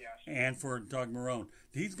Caldwell and for Doug Marrone.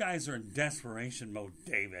 These guys are in desperation mode,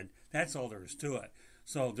 David. That's all there is to it.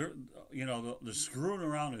 So, the screwing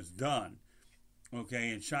around is done,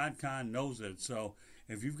 okay, and Shad Khan knows it. So,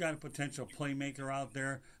 if you've got a potential playmaker out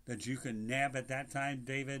there that you can nab at that time,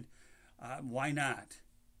 David, why not?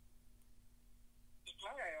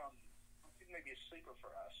 I think maybe a sleeper for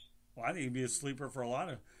us. Well, I think he'd be a sleeper for a lot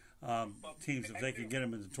of teams if they could get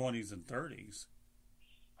him in the 20s and 30s.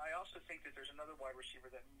 I also think that there's another wide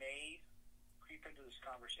receiver that may creep into this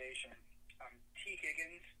conversation. T.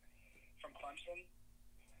 Higgins from Clemson.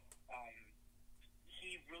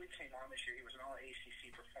 He really came on this year. He was an all-ACC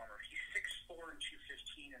performer. He's 6'4" and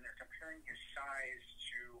 215, and they're comparing his size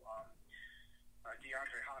to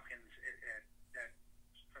DeAndre Hopkins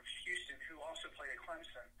from Houston, who also played at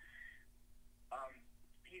Clemson.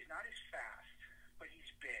 He's not as fast, but he's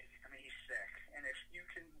big. I mean, he's thick. And if you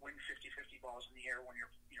can win 50-50 balls in the air when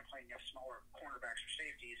you're playing against smaller cornerbacks or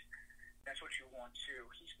safeties, that's what you want too.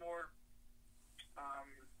 He's more. What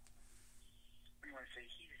do you want to say?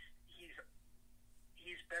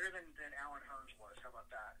 He's better than Alan Hearns was. How about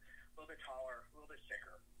that? A little bit taller, a little bit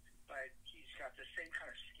thicker, but he's got the same kind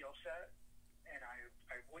of skill set. And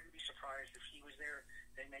I wouldn't be surprised if he was there.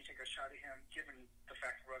 They may take a shot at him, given the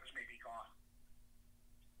fact Ruggs may be gone.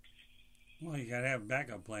 Well, you got to have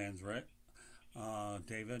backup plans, right,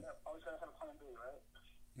 David? Always got to have a plan B, right?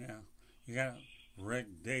 Yeah, you got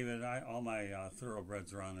Rick, David. All my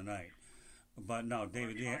thoroughbreds are on tonight, but no,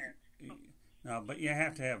 David. No, but you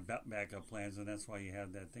have to have backup plans, and that's why you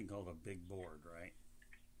have that thing called a big board, right?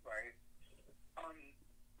 Right.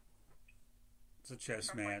 It's a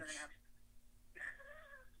chess match.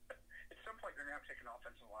 At some point, they're going to have to take an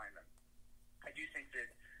offensive lineman. I do think that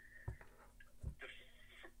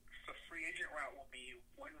the free agent route will be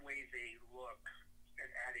one way they look at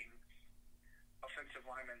adding offensive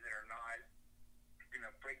linemen that are not,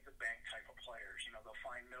 break the bank type of players. They'll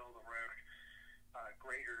find middle of the road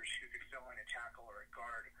graders who could fill in a tackle or a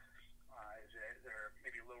guard. They're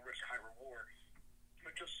maybe low risk, high reward.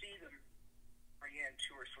 But you'll see them bring in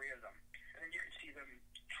 2 or 3 of them. And then you can see them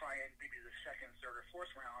try and maybe the second, third, or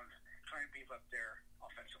fourth round try and beef up their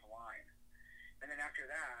offensive line. And then after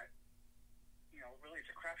that, really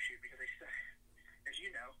it's a crapshoot because they, as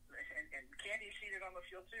you know, and Candy's seen it on the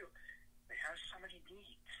field too, they have so many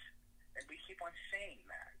needs. And we keep on saying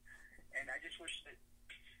that. And I just wish that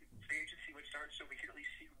the agency would start so we could at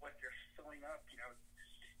least see what they're filling up.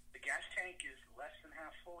 The gas tank is less than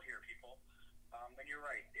half full here, people. And you're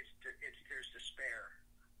right. There's despair,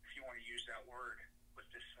 if you want to use that word, with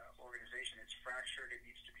this organization. It's fractured. It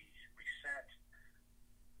needs to be reset.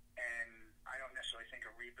 And I don't necessarily think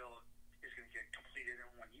a rebuild is going to get completed in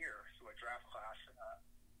 1 year through a draft class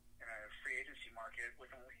and a free agency market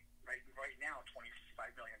with only right now $25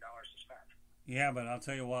 million to spend. Yeah, but I'll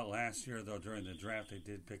tell you what, last year, though, during the draft, they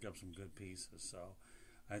did pick up some good pieces. So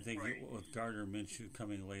I think with Gardner Minshew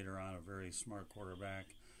coming later on, a very smart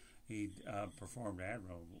quarterback, he performed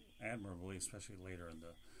admirably, especially later in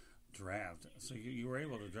the draft. So you were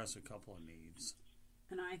able to address a couple of needs.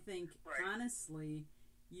 And I think, honestly,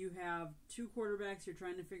 you have 2 quarterbacks. You're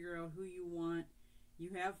trying to figure out who you want.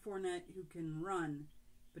 You have Fournette who can run.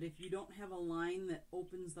 But if you don't have a line that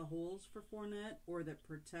opens the holes for Fournette or that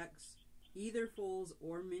protects either Foles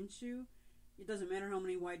or Minshew, it doesn't matter how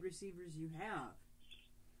many wide receivers you have.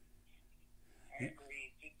 I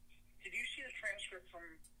agree. Did you see the transcript from,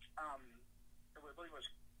 I believe it was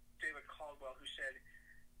David Caldwell, who said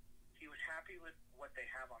he was happy with what they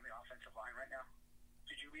have on the offensive line right now?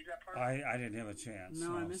 Did you read that part? I didn't have a chance.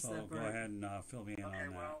 No, I missed that part. So go ahead and fill me in on that.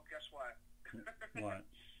 Okay, well, guess what? What?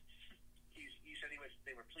 He said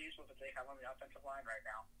they were pleased with what they have on the offensive line right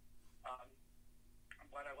now. I'm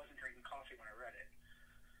glad I wasn't drinking coffee when I read it.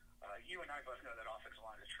 You and I both know that offensive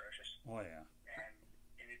line is atrocious. Oh, yeah. And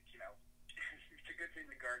it, it's a good thing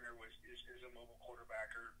that Gardner is a mobile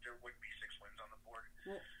quarterback, or there would be 6 wins on the board.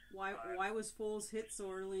 Well, why was Foles hit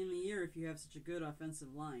so early in the year if you have such a good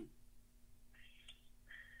offensive line?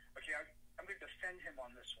 Okay, I'm going to defend him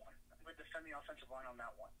on this one. I'm going to defend the offensive line on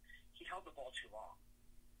that one. He held the ball too long.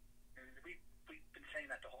 And we've been saying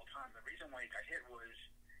that the whole time. The reason why he got hit was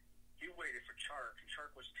he waited for Chark, and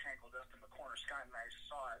Chark was tangled up in the corner. Scott and I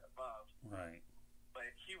saw it above. Right. But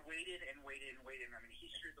he waited and waited and waited. I mean, he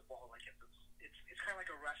threw the ball like it's kind of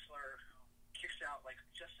like a wrestler kicks out like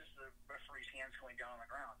just as the referee's hand's going down on the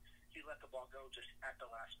ground. He let the ball go just at the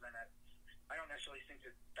last minute. I don't necessarily think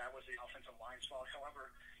that was the offensive line's fault.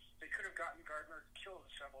 However, they could have gotten Gardner killed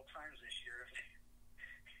several times this year if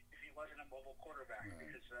he wasn't a mobile quarterback, right.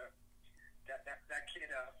 Because that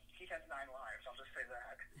kid, he has 9 lives. I'll just say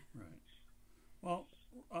that. Right. Well,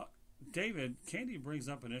 David, Candy brings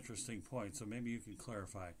up an interesting point, so maybe you can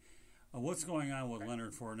clarify. What's going on with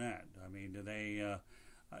Leonard Fournette? I mean, did they?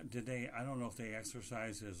 I don't know if they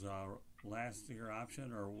exercised his last year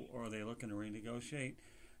option, or are they looking to renegotiate?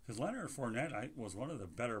 Because Leonard Fournette was one of the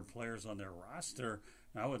better players on their roster.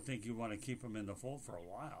 I would think you want to keep him in the fold for a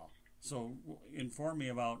while. So inform me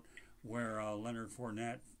about where Leonard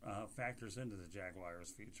Fournette factors into the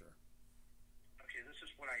Jaguars' future. Okay, this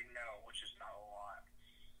is what I know, which is not a lot.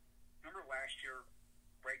 Remember last year,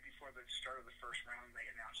 right before the start of the first round, they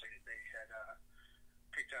announced that they had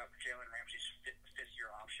picked up Jalen Ramsey's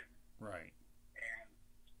fifth-year option. Right.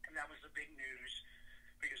 And that was the big news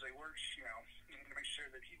because they weren't, to make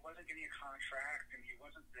answer that he wasn't getting a contract and he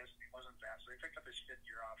wasn't this and he wasn't that. So they picked up his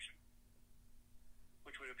fifth-year option,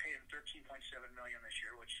 which would have paid him $13.7 million this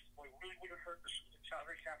year, which really would have hurt the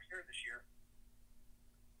salary cap here this year.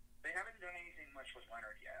 They haven't done anything much with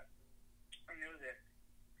Leonard yet. I know that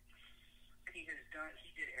he did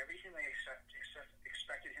everything they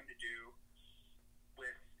expected him to do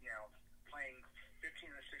with, playing 15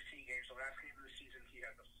 of the 16 games. The last game of the season, he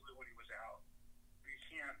had the flu when he was out. You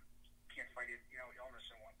can't fight it, illness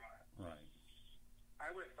and whatnot. Right. I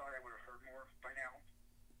would have thought I would have heard more by now.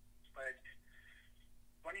 But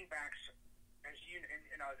running backs,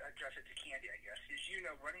 and I'll address it to Candy, I guess. As you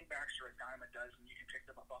know, running backs are a dime a dozen. You can pick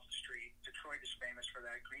them up off the street. Detroit is famous for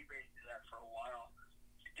that. Green Bay did that for a while.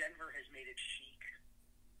 Denver has made it chic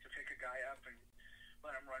to pick a guy up and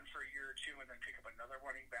let him run for a year or two and then pick up another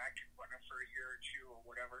running back and run him for a year or two or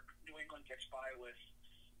whatever. New England gets by with,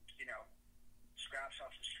 scraps off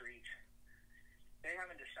the street. They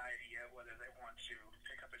haven't decided yet whether they want to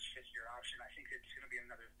pick up his fifth-year option. I think it's going to be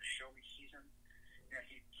another show-me season.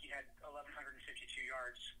 He had 1,152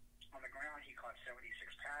 yards on the ground. He caught 76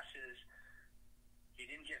 passes. He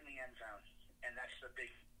didn't get in the end zone, and that's the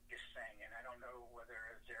biggest thing. And I don't know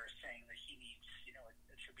whether they're saying that he needs,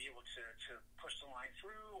 to be able to push the line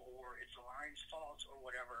through, or it's the line's fault, or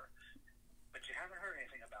whatever. But you haven't heard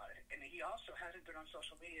anything about it. And he also hasn't been on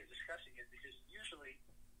social media discussing it because usually,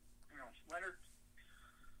 Leonard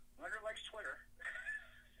likes Twitter.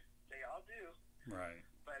 They all do. Right.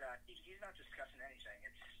 But he's not discussing anything.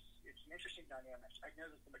 It's an interesting dynamic. I know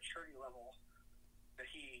that the maturity level that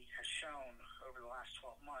he has shown over the last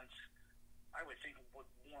 12 months, I would think would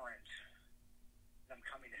warrant them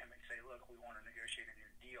coming to him and say, look, we want to negotiate a new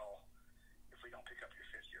deal if we don't pick up your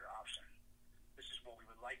fifth-year option. This is what we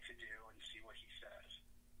would like to do and see what he says.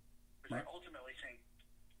 Because I ultimately think,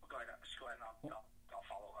 go ahead and I'll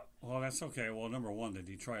follow up. Well, that's okay. Well, number one, the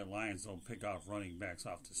Detroit Lions don't pick off running backs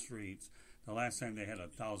off the streets. The last time they had a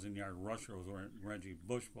 1,000-yard rusher was when Reggie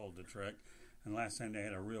Bush pulled the trick. And the last time they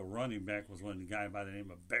had a real running back was when the guy by the name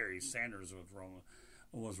of Barry Sanders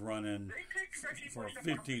was running for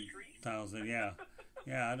 15,000. Yeah.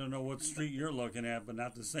 Yeah, I don't know what street you're looking at, but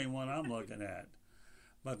not the same one I'm looking at.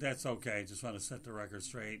 But that's okay. Just want to set the record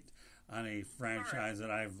straight on a franchise that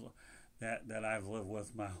I've lived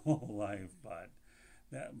with my whole life.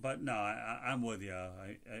 But no, I'm with you.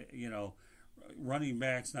 Running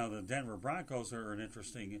backs now. The Denver Broncos are an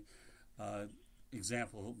interesting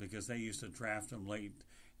example because they used to draft them late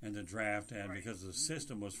in the draft, and because the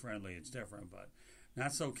system was friendly, it's different. But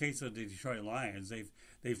not so case of the Detroit Lions.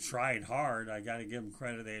 They've tried hard. I got to give them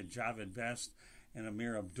credit. They had Javid Best and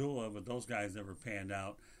Amir Abdullah, but those guys never panned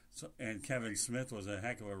out. So, and Kevin Smith was a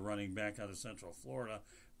heck of a running back out of Central Florida,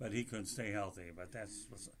 but he couldn't stay healthy. But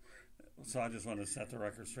so I just want to set the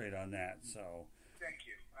record straight on that. So thank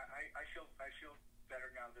you. I feel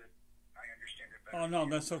better now that I understand it better. Oh no,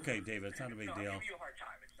 that's okay, David. It's not a big deal. I give you a hard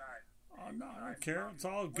time. It's not. Oh no, I don't care. It's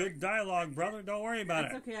all good dialogue, brother. Don't worry about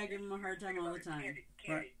it. It's okay. I give him a hard time all the time. Candy.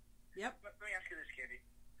 Right. Yep. Let me ask you this, Candy.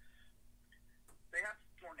 They have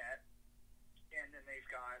Fournette, and then they've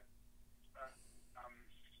got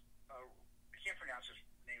I can't pronounce his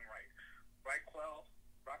name right. Rockwell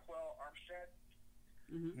Armstead.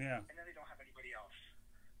 Mm-hmm. Yeah. And then they don't have anybody else.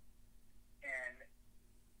 And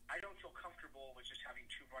I don't feel comfortable with just having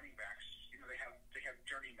two running backs. They have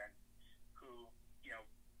journeymen who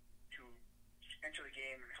to enter the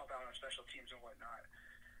game and help out on special teams and whatnot.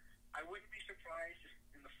 I wouldn't be surprised if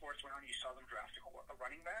in the fourth round you saw them draft a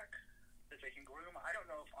running back that they can groom. I don't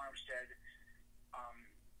know if Armstead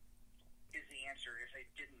is the answer if they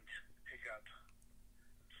didn't pick up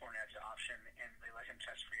Fournette's option and they let him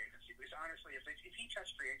test free agency. Because honestly, if he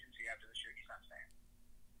tests free agency after this year, he's not staying.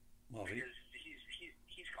 Well, because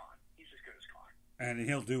he's gone. He's as good as gone. And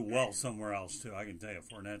he'll do well somewhere else too. I can tell you,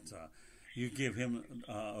 Fournette. You give him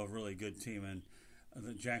a really good team, and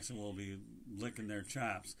the Jackson will be licking their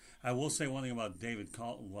chops. I will say one thing about David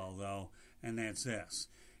Caldwell, though, and that's this: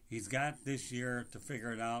 he's got this year to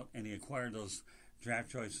figure it out, and he acquired those draft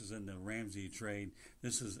choices in the Ramsey trade.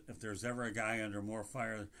 This is, if there's ever a guy under more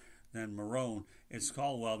fire than Marone, it's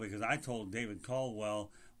Caldwell, because I told David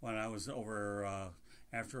Caldwell when I was over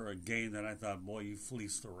after a game that I thought, boy, you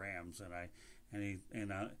fleeced the Rams, and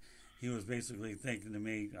he was basically thinking to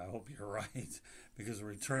me, I hope you're right, because the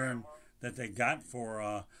return that they got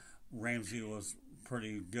for Ramsey was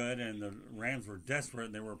pretty good, and the Rams were desperate,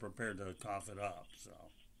 and they were prepared to cough it up. So.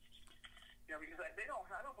 Yeah, because I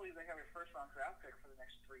don't believe they have a first-round draft pick for the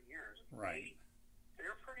next 3 years. Right.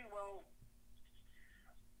 They're pretty well.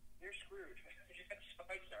 They're screwed.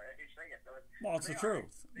 I'm sorry, I hate saying it. Well, it's the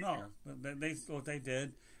truth. No, they what they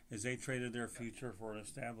did, is they traded their future for an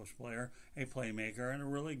established player, a playmaker, and a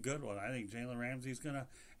really good one. I think Jalen Ramsey's going to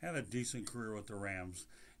have a decent career with the Rams.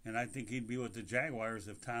 And I think he'd be with the Jaguars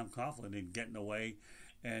if Tom Coughlin didn't get in the way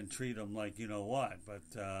and treat him like you know what. But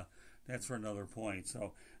that's for another point.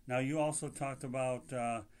 So now you also talked about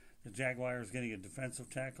the Jaguars getting a defensive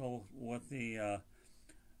tackle with the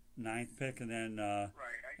 9th pick, and then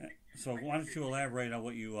right. So why don't you elaborate on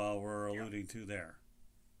what you were alluding to there?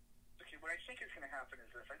 Okay, what I think is going to happen is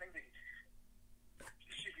this. I think the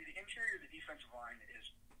interior of the defensive line is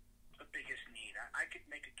the biggest need. I could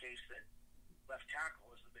make a case that left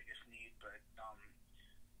tackle is the biggest need, but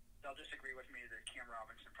they'll disagree with me that Cam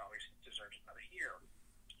Robinson probably deserves another year.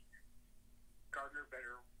 Gardner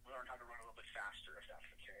better learn how to run a little bit faster if that's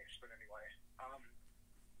the case. But anyway,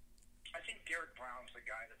 I think Derek Brown's the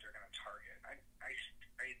guy that they're going to target. I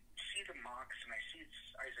see the mocks and I see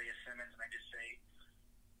Isaiah Simmons and I just say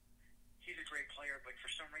he's a great player, but for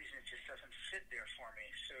some reason it just doesn't fit there for me.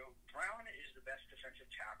 So Brown is the best defensive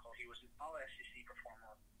tackle. He was an all-SEC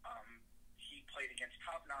performer. He played against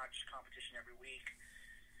top-notch competition every week.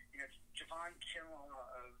 You know, Javon Kinlaw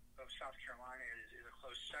of South Carolina is a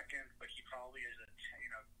close second, but he probably is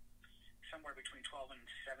somewhere between 12 and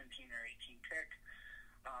 17 or 18 pick.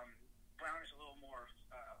 Brown is a little more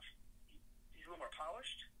he's a little more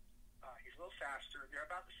polished. He's a little faster. They're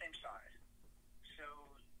about the same size. So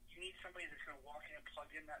you need somebody that's going to walk in and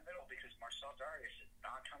plug in that middle because Marcel Darius is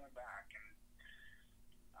not coming back.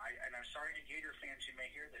 And I'm sorry to Gator fans who may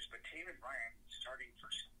hear this, but Taven Bryan starting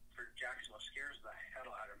for Jacksonville scares the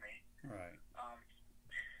hell out of me. Right.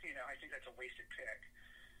 I think that's a wasted pick.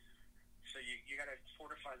 So you got to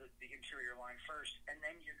fortify the interior line first, and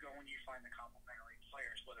then you go and you find the complementary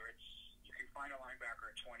players, whether it's you can find a linebacker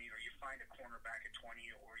at 20, or you find a cornerback at 20,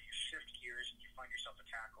 or you shift gears and you find yourself a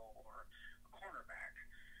tackle or a cornerback.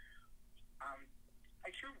 I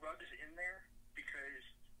threw Ruggs in there because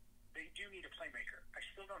they do need a playmaker. I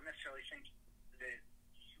still don't necessarily think that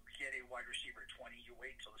you get a wide receiver at 20. You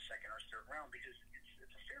wait till the second or third round because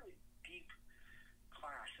it's a fairly deep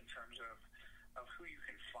class in terms of who you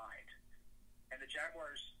can find. And the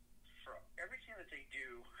Jaguars, for everything that they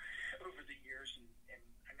do over the years, and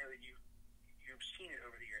I know that you've seen it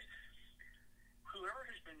over the years, whoever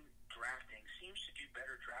has been drafting seems to do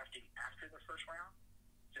better drafting after the first round.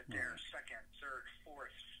 That they're second, third,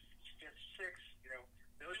 fourth, fifth, sixth.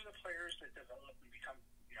 Those are the players that develop and become,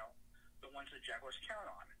 the ones that Jaguars count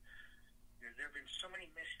on. There have been so many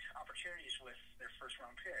missed opportunities with their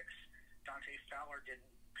first-round picks. Dante Fowler didn't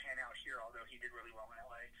pan out here, although he did really well in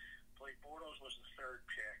L.A. Blake Bortles was the third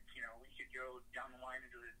pick. We could go down the line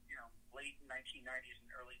into the, late 1990s and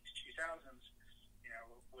early 2000s,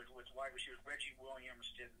 with wide receivers. Reggie Williams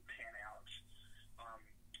didn't pan out.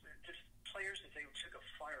 Just players that they took a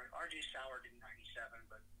flyer on. R.J. Sauer did in 97,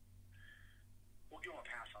 but we'll give him a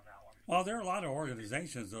pass on that one. Well, there are a lot of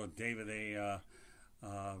organizations, though, David, they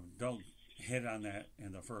don't hit on that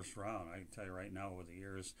in the first round. I can tell you right now over the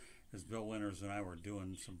years, as Bill Winters and I were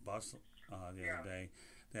doing some busts the other day,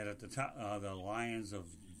 that at the top, the Lions have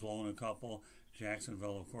blown a couple.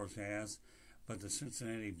 Jacksonville, of course, has. But the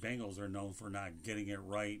Cincinnati Bengals are known for not getting it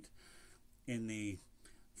right in the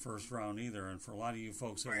first round either. And for a lot of you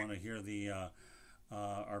folks that want to hear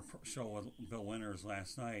our show with Bill Winters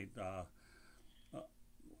last night,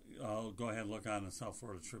 I'll go ahead and look on the South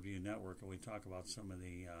Florida Tribune Network, and we talk about some of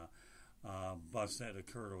the busts that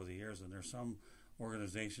occurred over the years. And there's some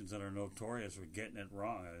organizations that are notorious for getting it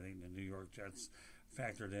wrong. I think the New York Jets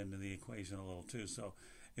factored into the equation a little too. So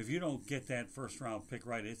if you don't get that first round pick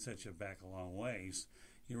right, it sets you back a long ways.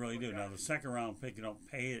 You really do. Now the second round pick, you don't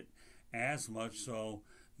pay it as much, so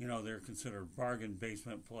they're considered bargain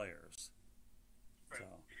basement players. Right. So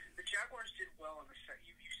the Jaguars did well in the second.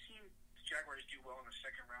 You've seen the Jaguars do well in the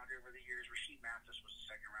second round over the years. Rasheed Mathis was a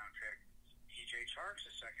second round pick. DJ Chark's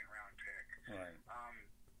a second round pick. Right.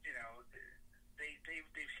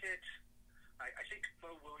 They've hit. I think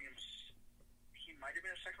Bo Williams. He might have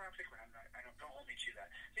been a second round pick. Don't hold me to that.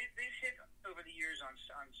 They've hit over the years on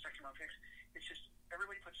second round picks. It's just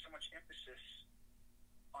everybody puts so much emphasis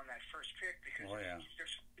on that first pick because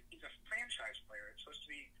he's a franchise player. It's supposed to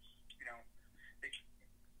be,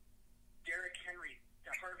 Derrick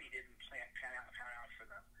Harvey didn't pan out for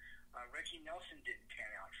them. Reggie Nelson didn't pan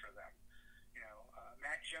out for them.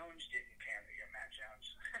 Matt Jones didn't pan out. Matt Jones.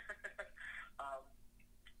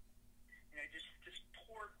 Just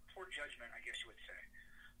poor judgment, I guess you would say.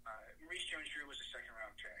 Maurice Jones-Drew was a second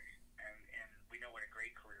round pick, and we know what a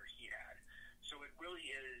great career he had. So it really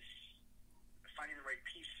is finding the right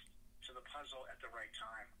piece to the puzzle at the right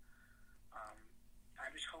time.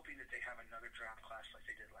 I'm just hoping that that they have another draft class like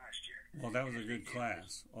they did last year. Well, that was a good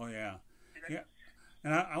class. Oh, yeah. Yeah.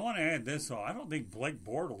 And I want to add this, though. I don't think Blake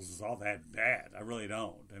Bortles is all that bad. I really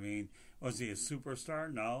don't. I mean, was he a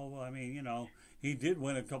superstar? No. I mean, he did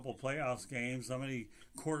win a couple playoffs games. How many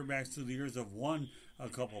quarterbacks through the years have won a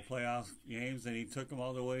couple playoff games, and he took them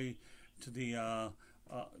all the way to the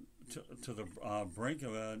to the brink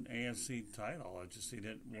of an AFC title.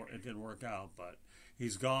 It didn't work out, but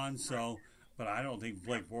he's gone. So, but I don't think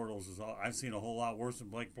Blake Bortles is all. I've seen a whole lot worse than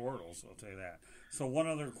Blake Bortles. I'll tell you that. So, one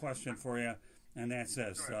other question for you. And that's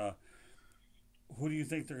this. Who do you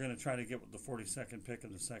think they're going to try to get with the 42nd pick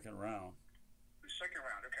in the second round? The second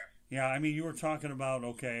round, okay. Yeah, I mean, you were talking about,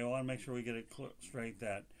 I want to make sure we get it straight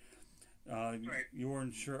that you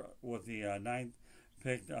weren't sure with the ninth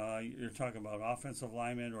pick. You're talking about offensive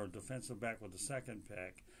lineman or defensive back with the second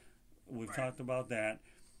pick. We've talked about that.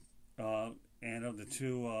 And of the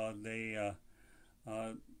two,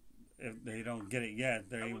 if they don't get it yet,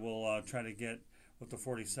 they will try to get with the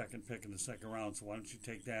 42nd pick in the second round. So why don't you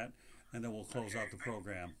take that, and then we'll close out the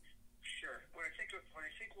program. Sure. What I think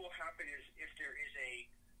will happen is if there is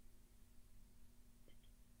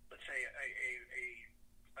let's say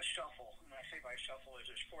a shuffle. And when I say by shuffle is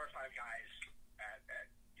there's 4 or 5 guys at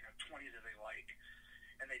 20 that they like,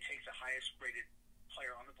 and they take the highest rated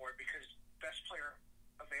player on the board because best player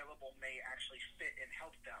available may actually fit and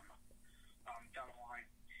help them down the line.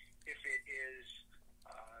 If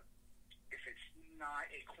it's not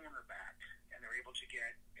a cornerback and they're able to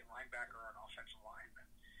get a linebacker or an offensive lineman,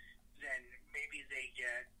 then maybe they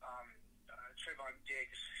get Trayvon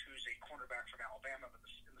Diggs, who's a cornerback from Alabama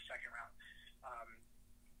in the second round.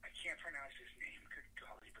 I can't pronounce his name, good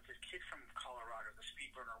golly, but the kid from Colorado, the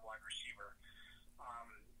speed burner wide receiver,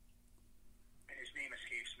 and his name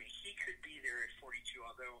escapes me. He could be there at 42,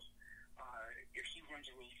 although if he runs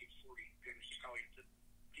a really good 40, then he's probably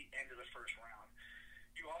the end of the first round.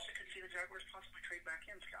 You also could see the Jaguars possibly trade back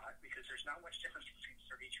in, Scott, because there's not much difference between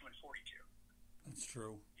 32 and 42. That's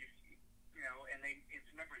true. And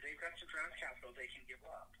remember, they've got some draft capital they can give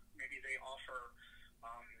up. Maybe they offer,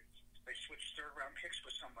 they switch third-round picks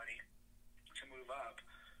with somebody to move up.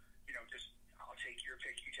 Just I'll take your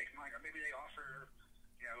pick, you take mine. Or maybe they offer,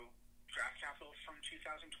 draft capital from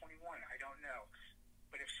 2021. I don't know.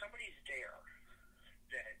 But if somebody's there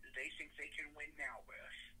that they think they can win now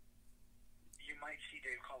with, you might see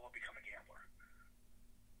Dave Caldwell become a gambler.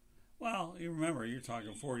 Well, you remember, you're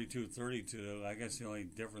talking 42-32. I guess the only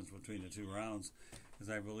difference between the two rounds is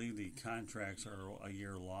I believe the contracts are a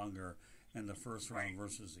year longer in the first round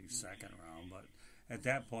versus the second round. But at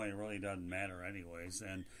that point, it really doesn't matter anyways.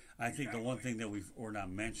 And I think the one thing that we're not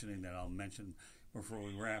mentioning that I'll mention before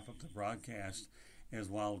we wrap up the broadcast is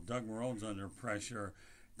while Doug Marone's under pressure,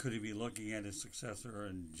 could he be looking at his successor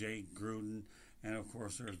in Jay Gruden? And, of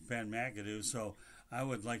course, there's Ben McAdoo. So I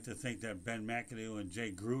would like to think that Ben McAdoo and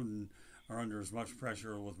Jay Gruden are under as much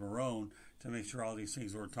pressure with Marone to make sure all these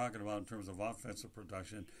things we're talking about in terms of offensive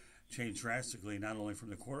production change drastically, not only from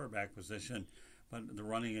the quarterback position, but the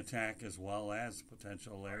running attack as well as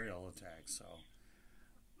potential aerial attacks. So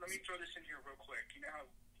let me throw this in here real quick. You know how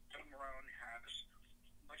Doug Marone has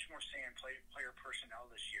much more say in player personnel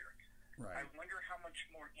this year. Right. I wonder how much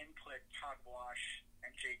more input Todd Wash and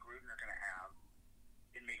Jay Gruden are going to have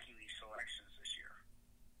in making these selections this year.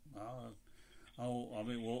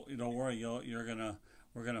 Don't worry.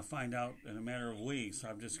 We're gonna find out in a matter of weeks.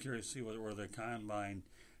 I'm just curious to see where the combine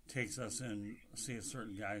takes us and see if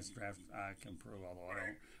certain guys draft I can prove. Although I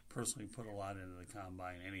don't personally put a lot into the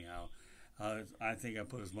combine anyhow. I think I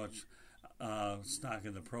put as much stock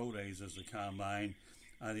in the pro days as the combine.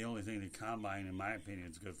 The only thing the combine, in my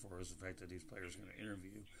opinion, is good for is the fact that these players are going to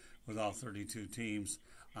interview with all 32 teams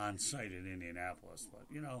on site in Indianapolis. But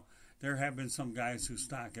there have been some guys whose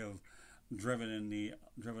stock have driven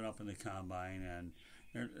up in the combine, and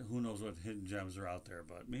who knows what hidden gems are out there.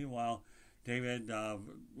 But meanwhile, David,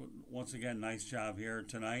 once again, nice job here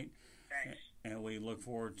tonight. Thanks. And we look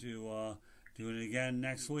forward to doing it again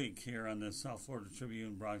next week here on the South Florida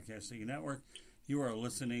Tribune Broadcasting Network. You are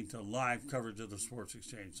listening to live coverage of the Sports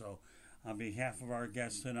Exchange. So on behalf of our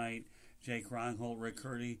guests tonight, Jake Ronholt, Rick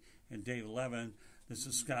Curti, and Dave Levin, this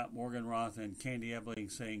is Scott Morganroth and Candy Ebling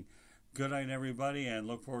saying good night, everybody, and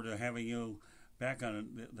look forward to having you back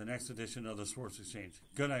on the next edition of the Sports Exchange.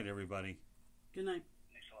 Good night, everybody. Good night.